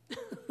you.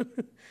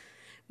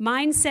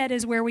 Mindset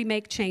is where we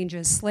make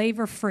changes, slave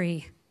or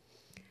free.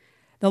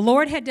 The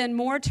Lord had done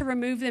more to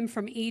remove them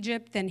from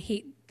Egypt than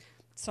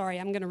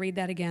I'm going to read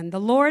that again. The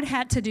Lord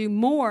had to do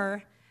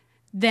more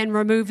than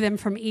remove them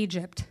from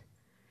Egypt.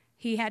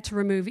 He had to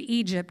remove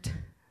Egypt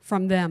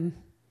from them,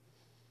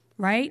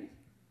 right?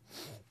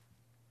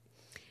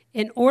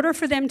 In order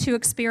for them to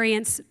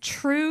experience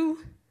true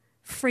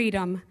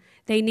freedom,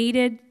 they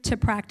needed to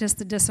practice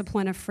the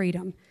discipline of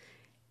freedom.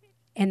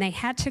 And they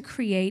had to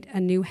create a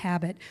new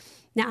habit.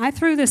 Now, I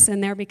threw this in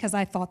there because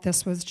I thought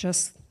this was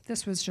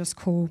just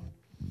cool.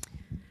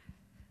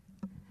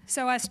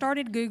 So I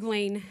started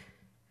Googling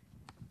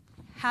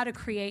how to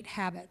create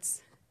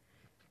habits.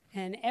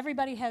 And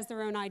everybody has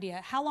their own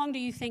idea. How long do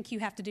you think you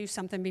have to do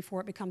something before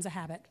it becomes a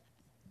habit?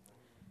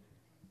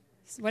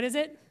 What is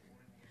it?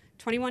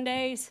 21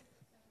 days?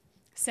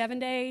 7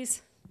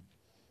 days?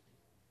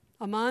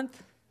 A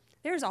month?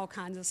 There's all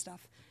kinds of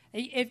stuff.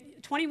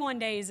 21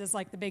 days is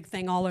like the big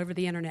thing all over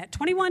the internet.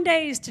 21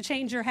 days to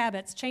change your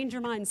habits, change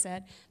your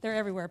mindset. They're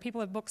everywhere. People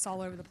have books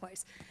all over the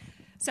place.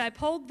 So I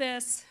pulled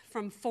this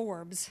from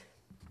Forbes.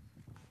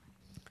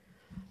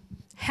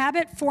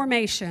 Habit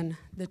formation,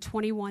 the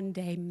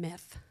 21-day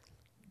myth.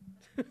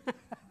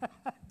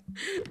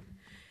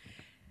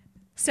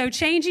 So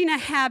changing a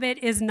habit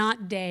is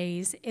not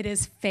days, it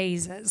is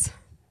phases.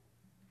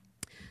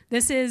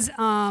 This is...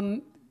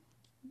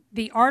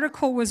 The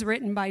article was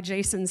written by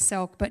Jason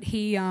Selk, but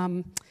he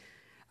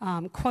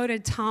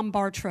quoted Tom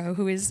Bartrow,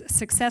 who has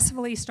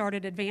successfully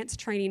started advanced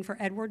training for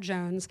Edward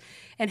Jones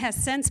and has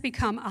since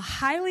become a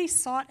highly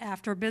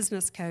sought-after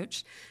business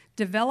coach,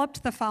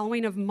 developed the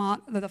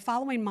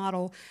following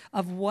model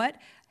of what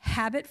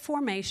habit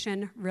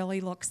formation really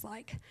looks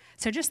like.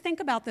 So just think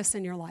about this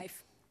in your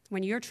life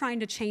when you're trying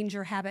to change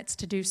your habits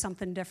to do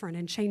something different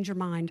and change your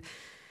mind.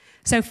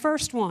 So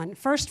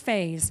first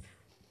phase,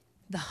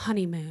 the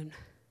honeymoon.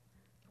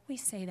 We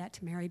say that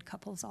to married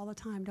couples all the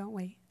time, don't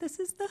we? This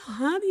is the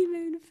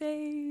honeymoon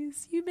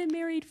phase. You've been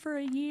married for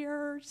a year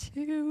or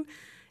two.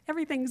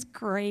 Everything's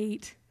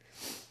great.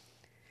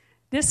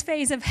 This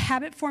phase of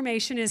habit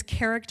formation is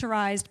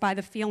characterized by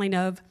the feeling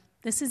of,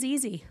 this is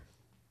easy.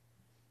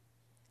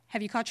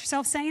 Have you caught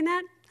yourself saying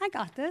that? I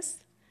got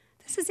this.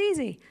 This is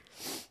easy.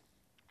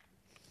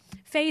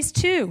 Phase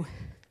 2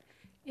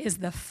 is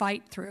the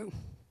fight through.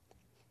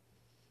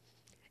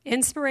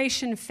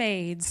 Inspiration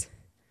fades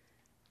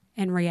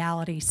and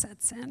reality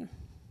sets in.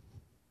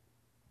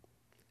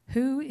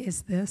 Who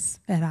is this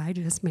that I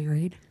just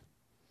married?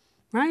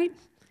 Right?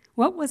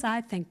 What was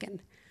I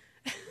thinking?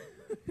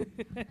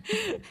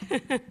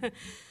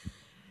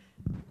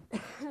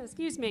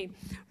 Excuse me.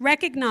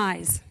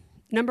 Recognize.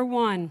 Number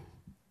 1,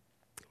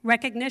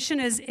 recognition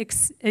is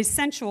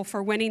essential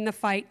for winning the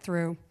fight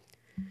through.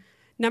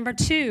 Number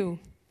 2,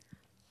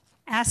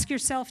 ask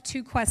yourself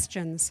 2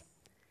 questions.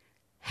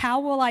 How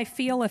will I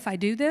feel if I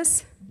do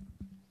this?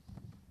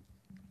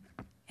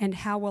 And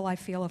how will I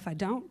feel if I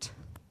don't?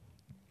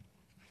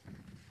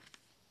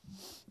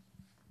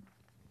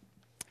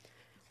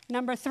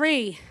 Number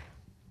 3,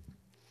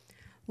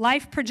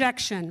 life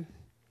projection.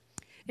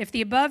 If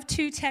the above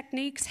 2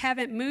 techniques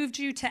haven't moved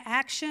you to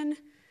action,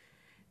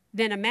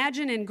 then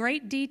imagine in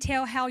great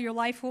detail how your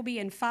life will be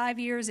in 5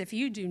 years if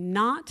you do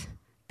not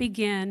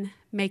begin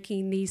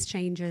making these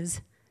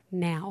changes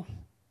now.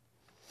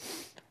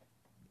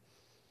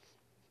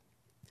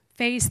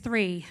 Phase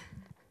 3,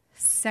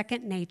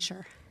 second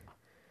nature.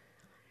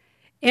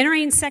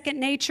 Entering second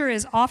nature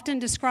is often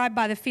described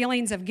by the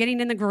feelings of getting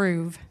in the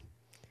groove.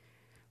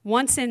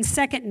 Once in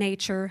second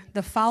nature,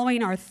 the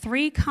following are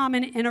 3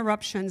 common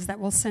interruptions that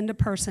will send a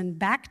person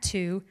back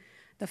to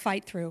the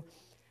fight through.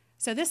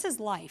 So this is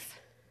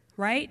life,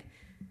 right?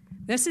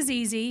 This is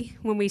easy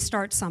when we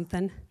start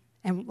something.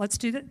 And let's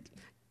do that.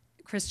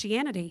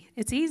 Christianity,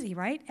 it's easy,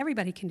 right?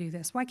 Everybody can do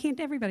this. Why can't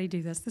everybody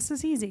do this? This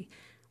is easy.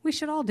 We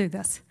should all do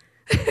this.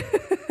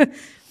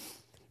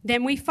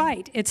 Then we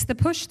fight. It's the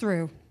push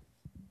through.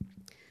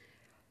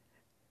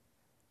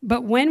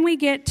 But when we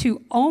get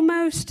to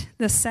almost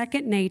the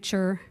second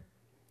nature,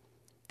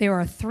 there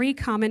are 3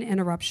 common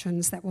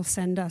interruptions that will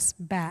send us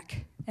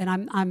back. And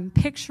I'm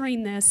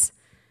picturing this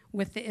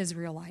with the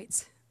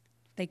Israelites.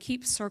 They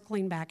keep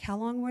circling back. How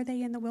long were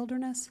they in the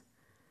wilderness?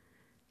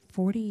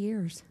 40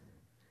 years.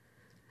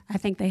 I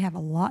think they have a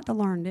lot to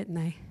learn, didn't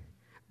they?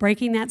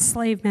 Breaking that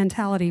slave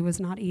mentality was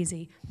not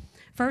easy.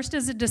 First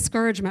is a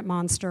discouragement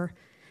monster.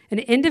 An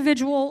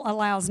individual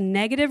allows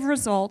negative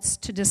results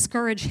to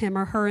discourage him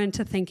or her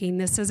into thinking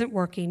this isn't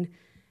working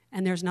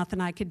and there's nothing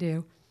I could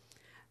do.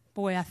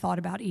 Boy, I thought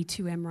about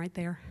E2M right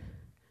there.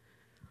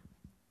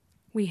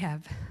 We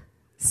have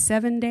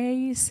 7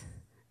 days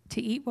to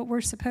eat what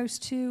we're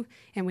supposed to,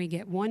 and we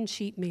get 1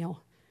 cheat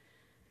meal.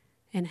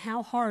 And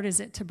how hard is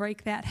it to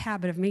break that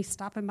habit of me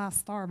stopping by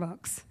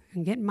Starbucks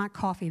and getting my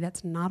coffee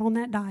that's not on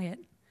that diet?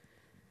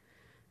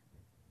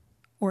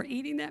 Or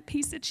eating that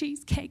piece of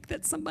cheesecake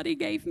that somebody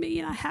gave me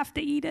and I have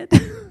to eat it.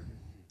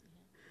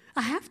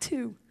 I have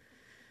to.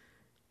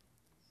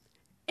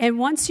 And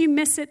once you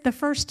miss it the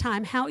first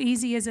time, how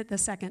easy is it the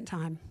second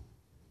time?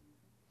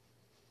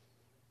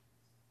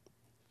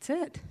 That's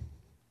it.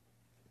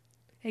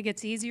 It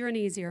gets easier and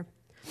easier.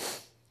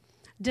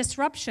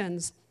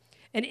 Disruptions.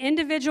 An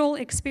individual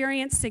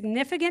experienced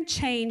significant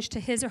change to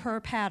his or her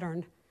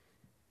pattern.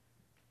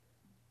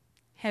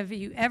 Have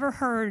you ever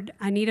heard,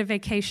 I need a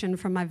vacation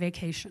from my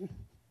vacation?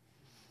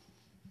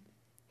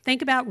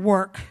 Think about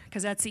work,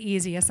 because that's the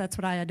easiest. That's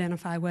what I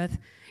identify with.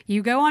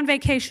 You go on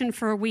vacation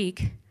for a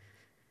week,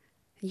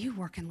 and you're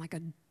working like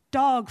a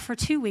dog for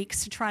 2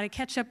 weeks to try to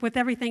catch up with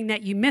everything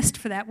that you missed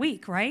for that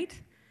week, right?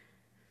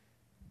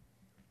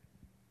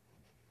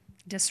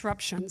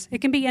 Disruptions. It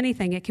can be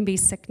anything. It can be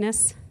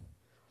sickness,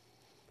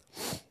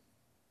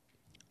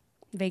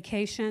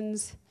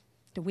 vacations,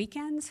 the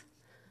weekends.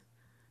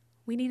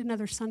 We need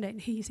another Sunday.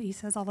 He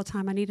says all the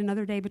time, I need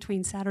another day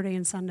between Saturday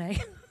and Sunday.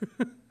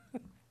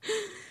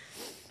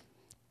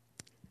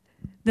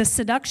 The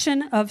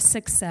seduction of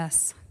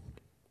success.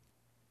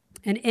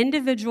 An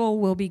individual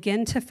will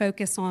begin to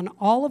focus on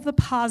all of the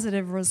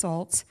positive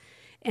results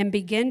and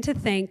begin to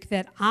think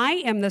that I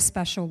am the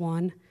special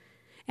one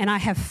and I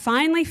have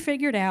finally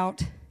figured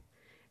out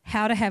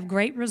how to have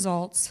great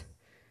results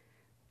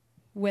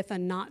with a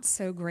not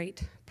so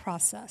great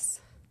process.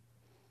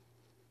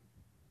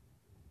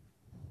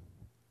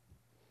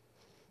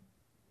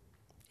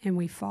 And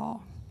we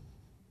fall.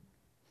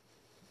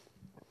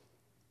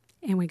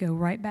 And we go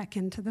right back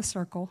into the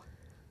circle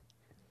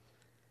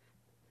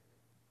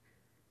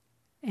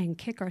and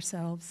kick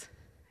ourselves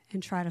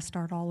and try to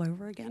start all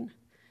over again.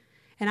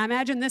 And I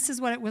imagine this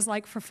is what it was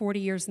like for 40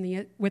 years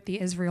with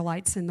the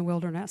Israelites in the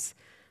wilderness.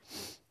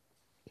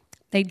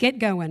 They'd get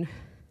going.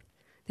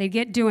 They'd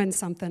get doing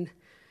something.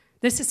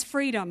 This is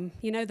freedom.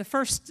 You know, the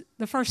first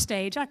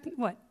stage, a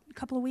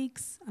couple of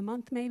weeks, a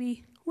month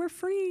maybe? We're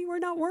free. We're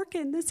not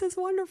working. This is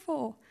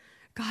wonderful.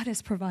 God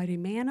is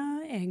providing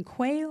manna and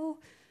quail.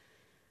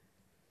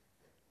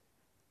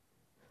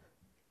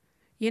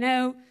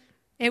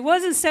 It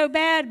wasn't so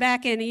bad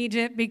back in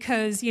Egypt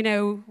because,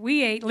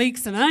 we ate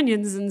leeks and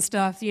onions and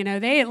stuff.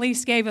 They at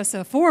least gave us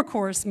a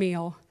 4-course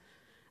meal.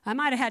 I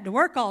might have had to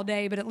work all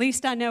day, but at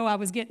least I know I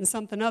was getting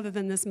something other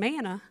than this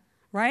manna,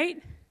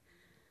 right?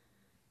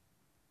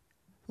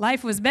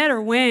 Life was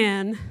better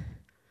when.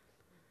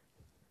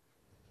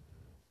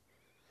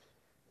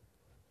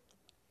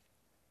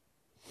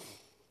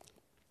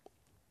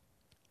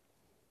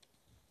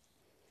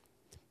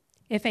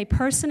 If a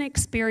person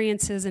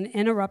experiences an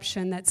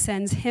interruption that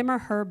sends him or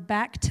her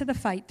back to the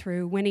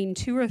fight-through, winning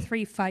 2 or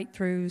 3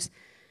 fight-throughs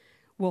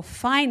will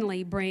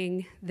finally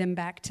bring them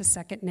back to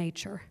second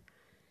nature.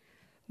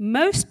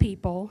 Most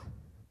people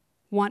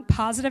want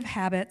positive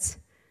habits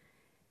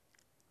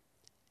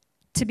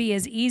to be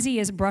as easy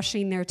as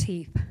brushing their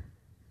teeth.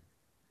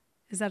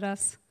 Is that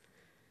us?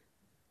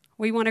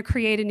 We want to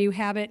create a new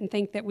habit and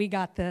think that we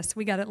got this.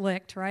 We got it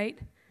licked, right?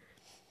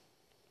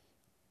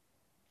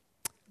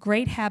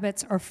 Great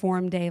habits are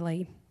formed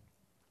daily.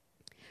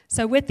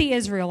 So with the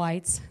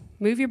Israelites,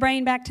 move your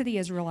brain back to the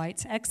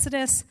Israelites.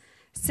 Exodus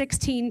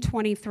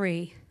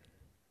 16:23.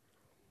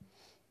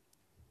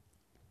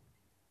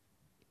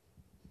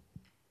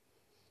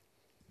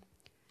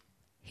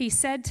 He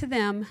said to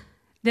them,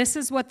 "This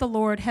is what the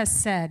Lord has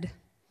said.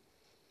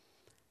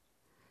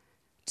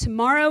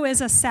 Tomorrow is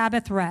a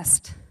Sabbath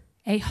rest,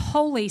 a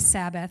holy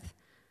Sabbath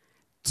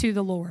to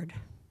the Lord.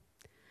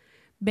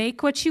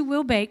 Bake what you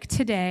will bake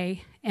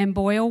today, and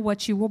boil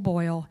what you will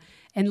boil,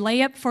 and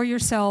lay up for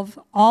yourself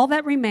all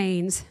that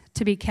remains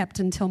to be kept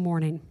until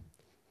morning."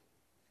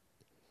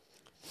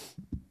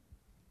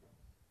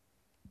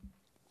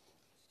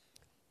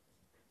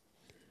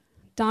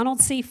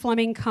 Donald C.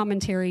 Fleming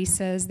commentary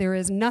says there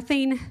is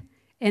nothing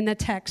in the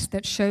text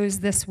that shows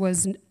this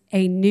was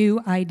a new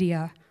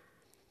idea.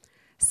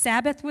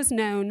 Sabbath was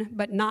known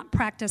but not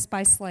practiced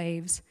by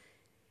slaves.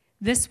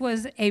 This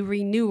was a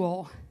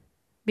renewal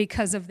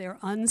because of their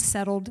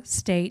unsettled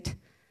state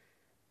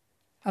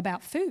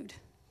about food.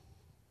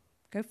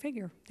 Go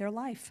figure, their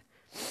life.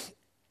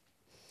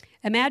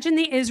 Imagine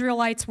the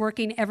Israelites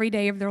working every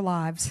day of their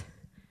lives.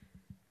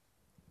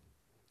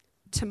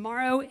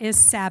 Tomorrow is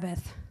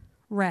Sabbath,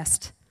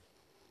 rest.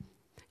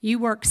 You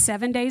work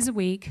 7 days a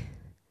week,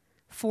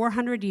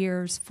 400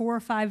 years, 4 or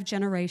 5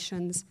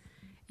 generations.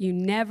 You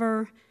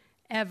never,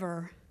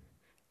 ever,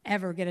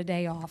 ever get a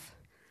day off.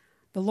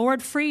 The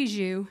Lord frees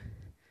you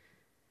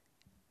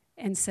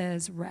and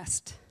says,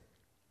 rest.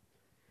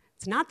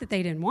 It's not that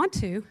they didn't want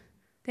to.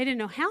 They didn't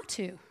know how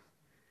to,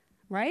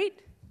 right?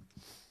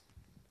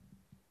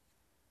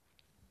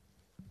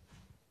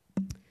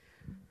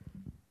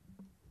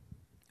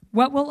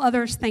 What will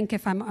others think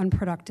if I'm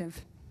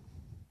unproductive?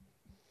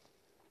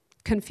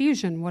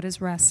 Confusion. What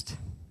is rest?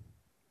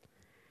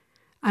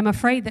 I'm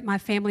afraid that my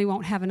family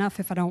won't have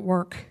enough if I don't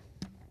work.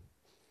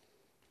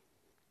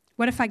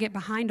 What if I get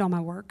behind on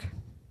my work?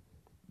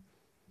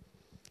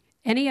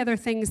 Any other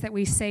things that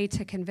we say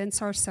to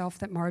convince ourselves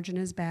that margin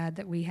is bad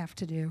that we have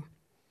to do?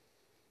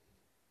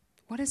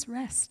 What is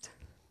rest?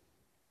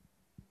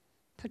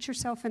 Put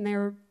yourself in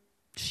their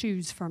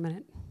shoes for a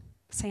minute.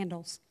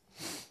 Sandals.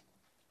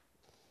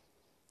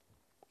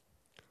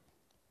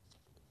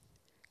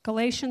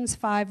 Galatians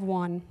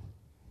 5:1.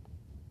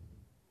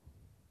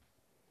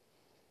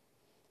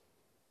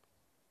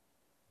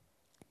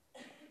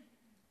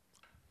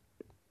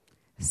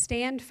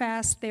 Stand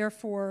fast,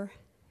 therefore,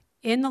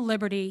 in the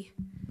liberty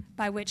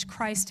by which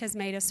Christ has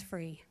made us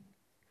free,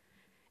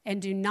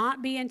 and do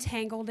not be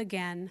entangled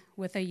again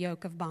with a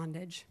yoke of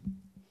bondage.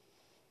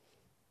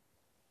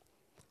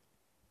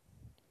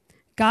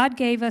 God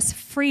gave us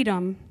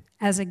freedom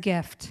as a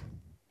gift,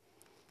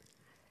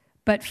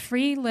 but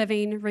free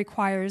living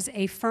requires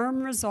a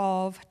firm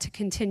resolve to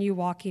continue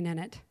walking in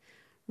it,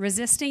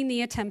 resisting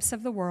the attempts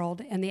of the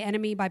world and the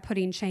enemy by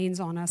putting chains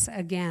on us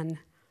again.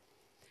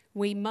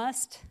 We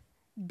must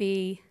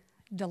be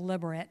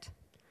deliberate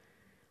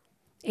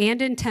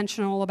and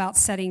intentional about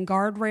setting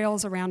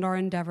guardrails around our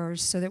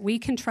endeavors so that we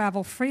can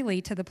travel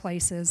freely to the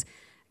places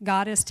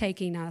God is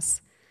taking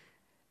us,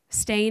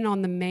 staying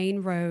on the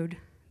main road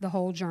the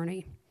whole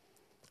journey.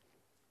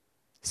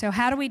 So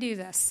how do we do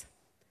this?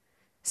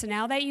 So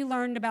now that you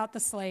learned about the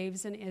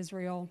slaves in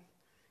Israel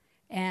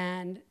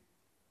and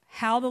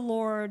how the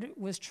Lord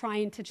was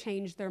trying to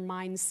change their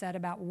mindset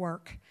about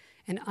work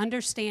and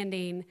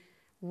understanding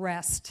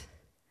rest,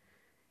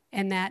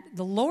 and that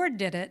the Lord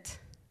did it,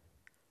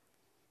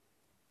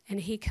 and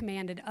he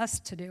commanded us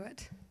to do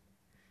it.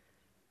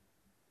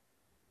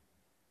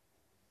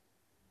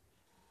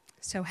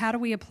 So how do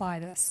we apply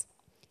this?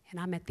 And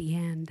I'm at the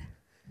end.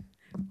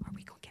 Are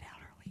we going to get out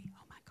early?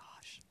 Oh my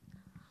gosh.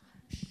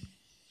 Shh,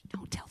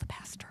 don't tell the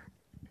pastor.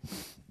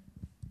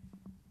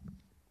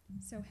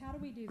 So how do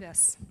we do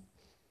this?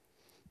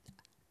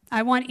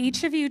 I want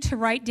each of you to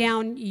write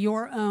down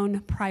your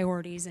own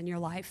priorities in your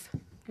life,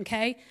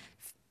 okay?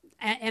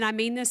 And I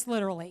mean this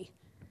literally.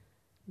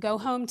 Go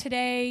home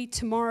today,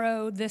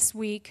 tomorrow, this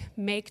week,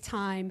 make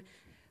time.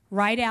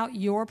 Write out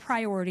your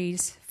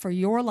priorities for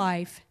your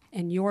life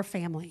and your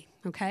family,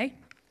 okay?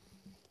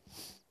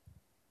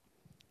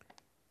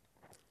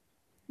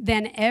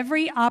 then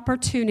every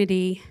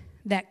opportunity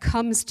that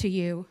comes to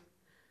you,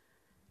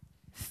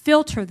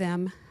 filter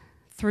them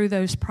through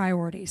those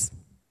priorities.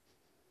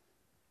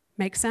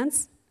 Make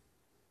sense?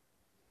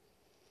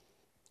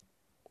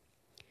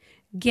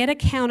 Get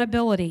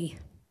accountability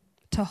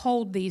to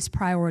hold these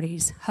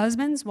priorities.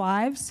 Husbands,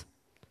 wives,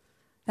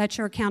 that's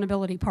your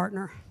accountability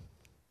partner.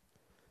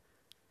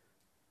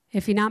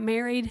 If you're not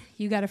married,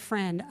 you got a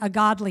friend, a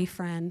godly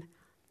friend,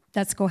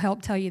 that's going to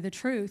help tell you the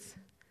truth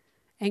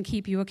and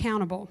keep you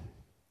accountable.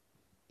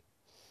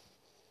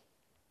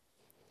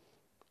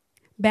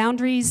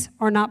 Boundaries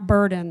are not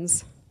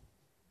burdens.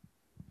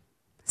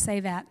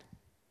 Say that.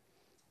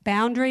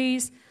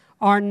 Boundaries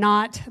are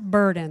not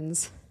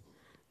burdens.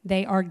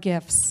 They are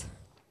gifts.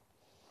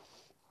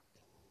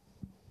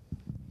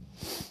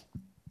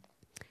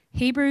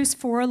 Hebrews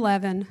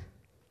 4:11.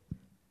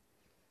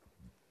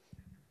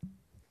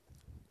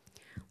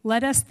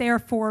 Let us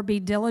therefore be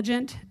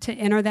diligent to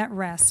enter that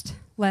rest,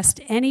 lest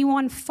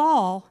anyone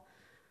fall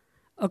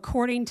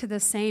according to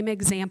the same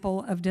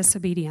example of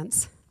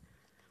disobedience.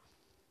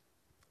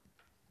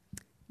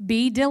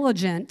 Be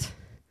diligent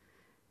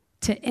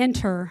to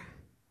enter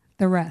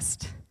the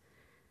rest.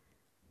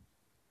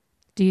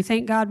 Do you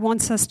think God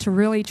wants us to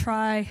really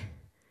try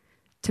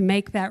to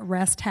make that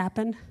rest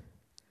happen?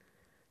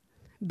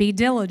 Be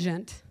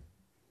diligent.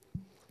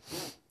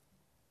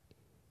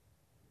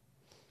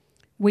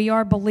 We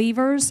are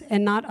believers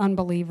and not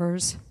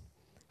unbelievers.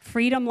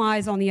 Freedom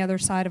lies on the other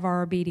side of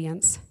our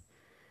obedience.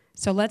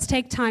 So let's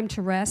take time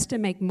to rest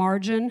and make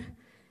margin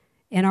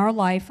in our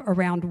life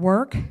around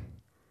work,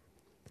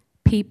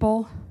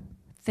 people,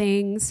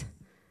 things,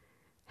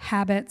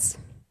 habits,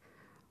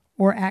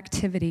 or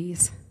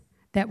activities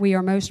that we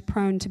are most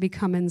prone to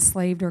become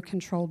enslaved or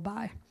controlled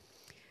by.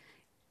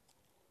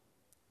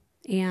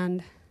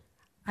 And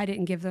I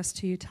didn't give this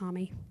to you,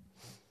 Tommy.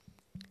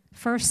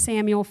 1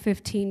 Samuel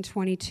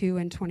 15:22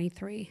 and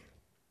 23.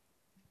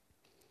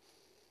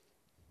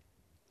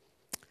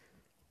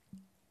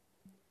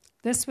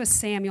 This was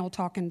Samuel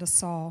talking to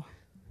Saul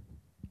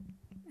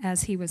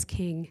as he was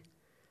king.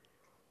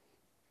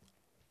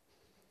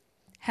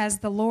 Has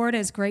the Lord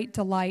as great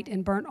delight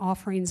in burnt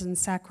offerings and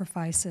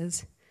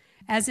sacrifices,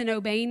 as in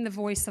obeying the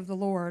voice of the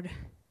Lord?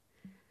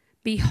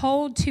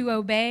 Behold, to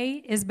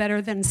obey is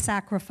better than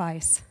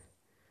sacrifice,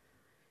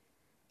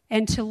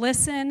 and to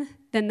listen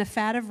than the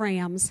fat of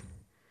rams.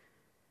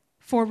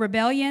 For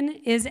rebellion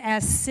is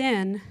as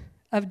sin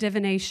of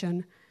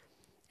divination,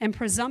 and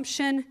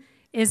presumption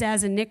is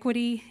as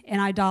iniquity and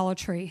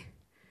idolatry.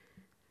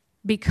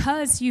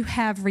 Because you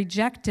have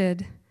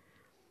rejected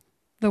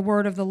the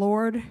word of the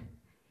Lord,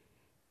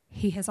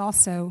 he has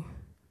also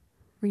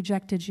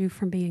rejected you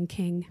from being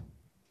king.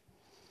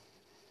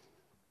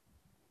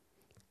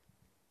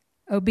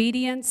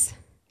 Obedience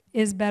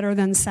is better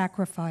than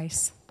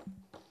sacrifice.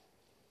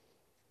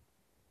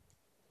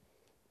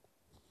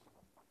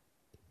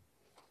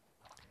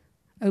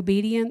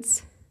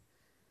 Obedience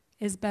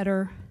is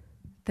better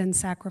than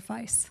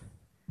sacrifice.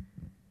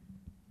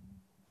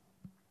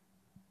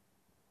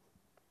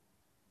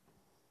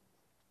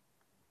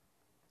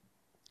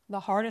 The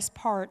hardest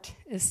part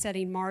is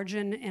setting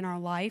margin in our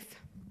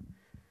life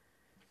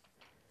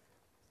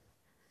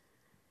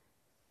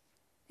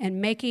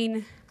and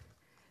making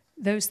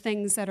those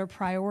things that are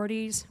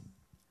priorities,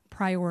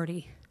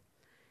 priority,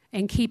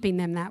 and keeping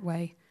them that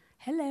way.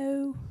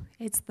 Hello,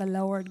 it's the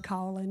Lord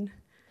calling.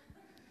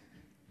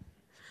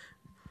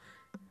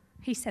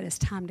 He said it's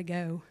time to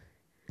go.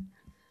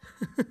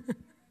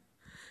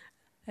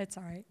 That's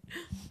all right.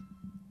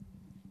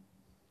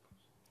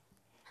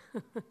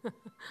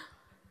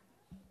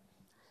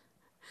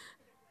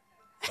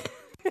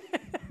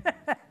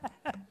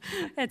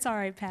 It's all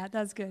right, Pat.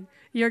 That's good.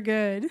 You're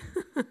good.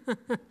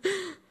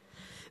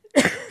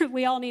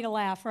 We all need a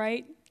laugh,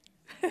 right?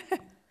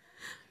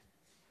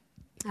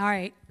 All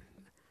right.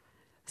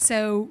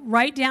 So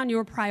write down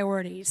your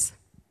priorities.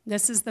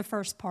 This is the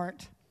first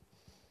part.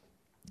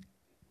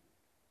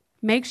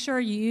 Make sure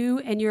you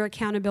and your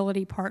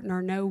accountability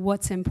partner know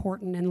what's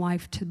important in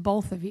life to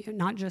both of you,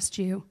 not just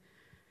you.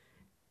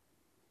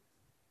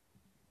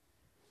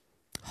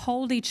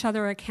 Hold each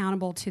other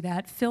accountable to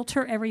that.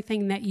 Filter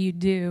everything that you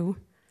do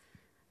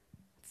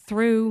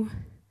through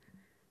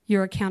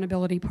your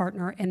accountability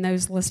partner and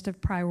those list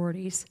of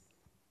priorities.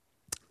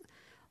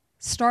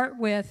 Start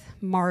with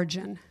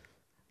margin,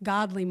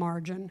 godly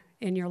margin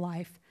in your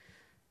life.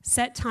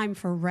 Set time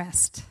for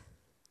rest.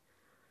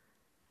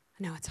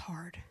 I know it's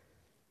hard,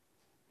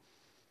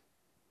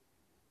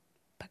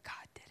 but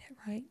God did it,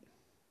 right?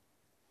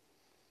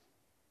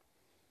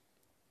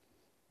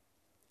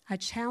 I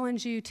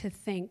challenge you to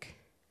think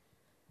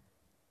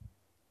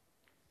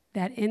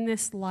that in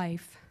this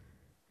life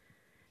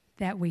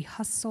that we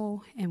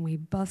hustle and we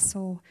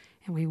bustle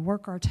and we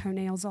work our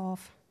toenails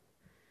off,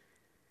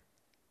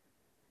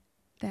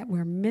 that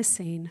we're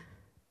missing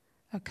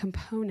a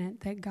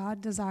component that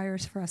God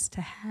desires for us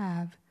to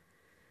have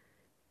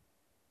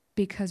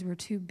because we're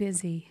too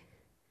busy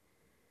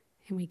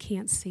and we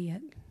can't see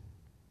it.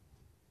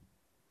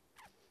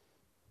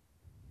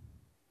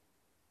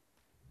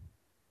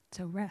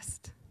 So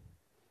rest.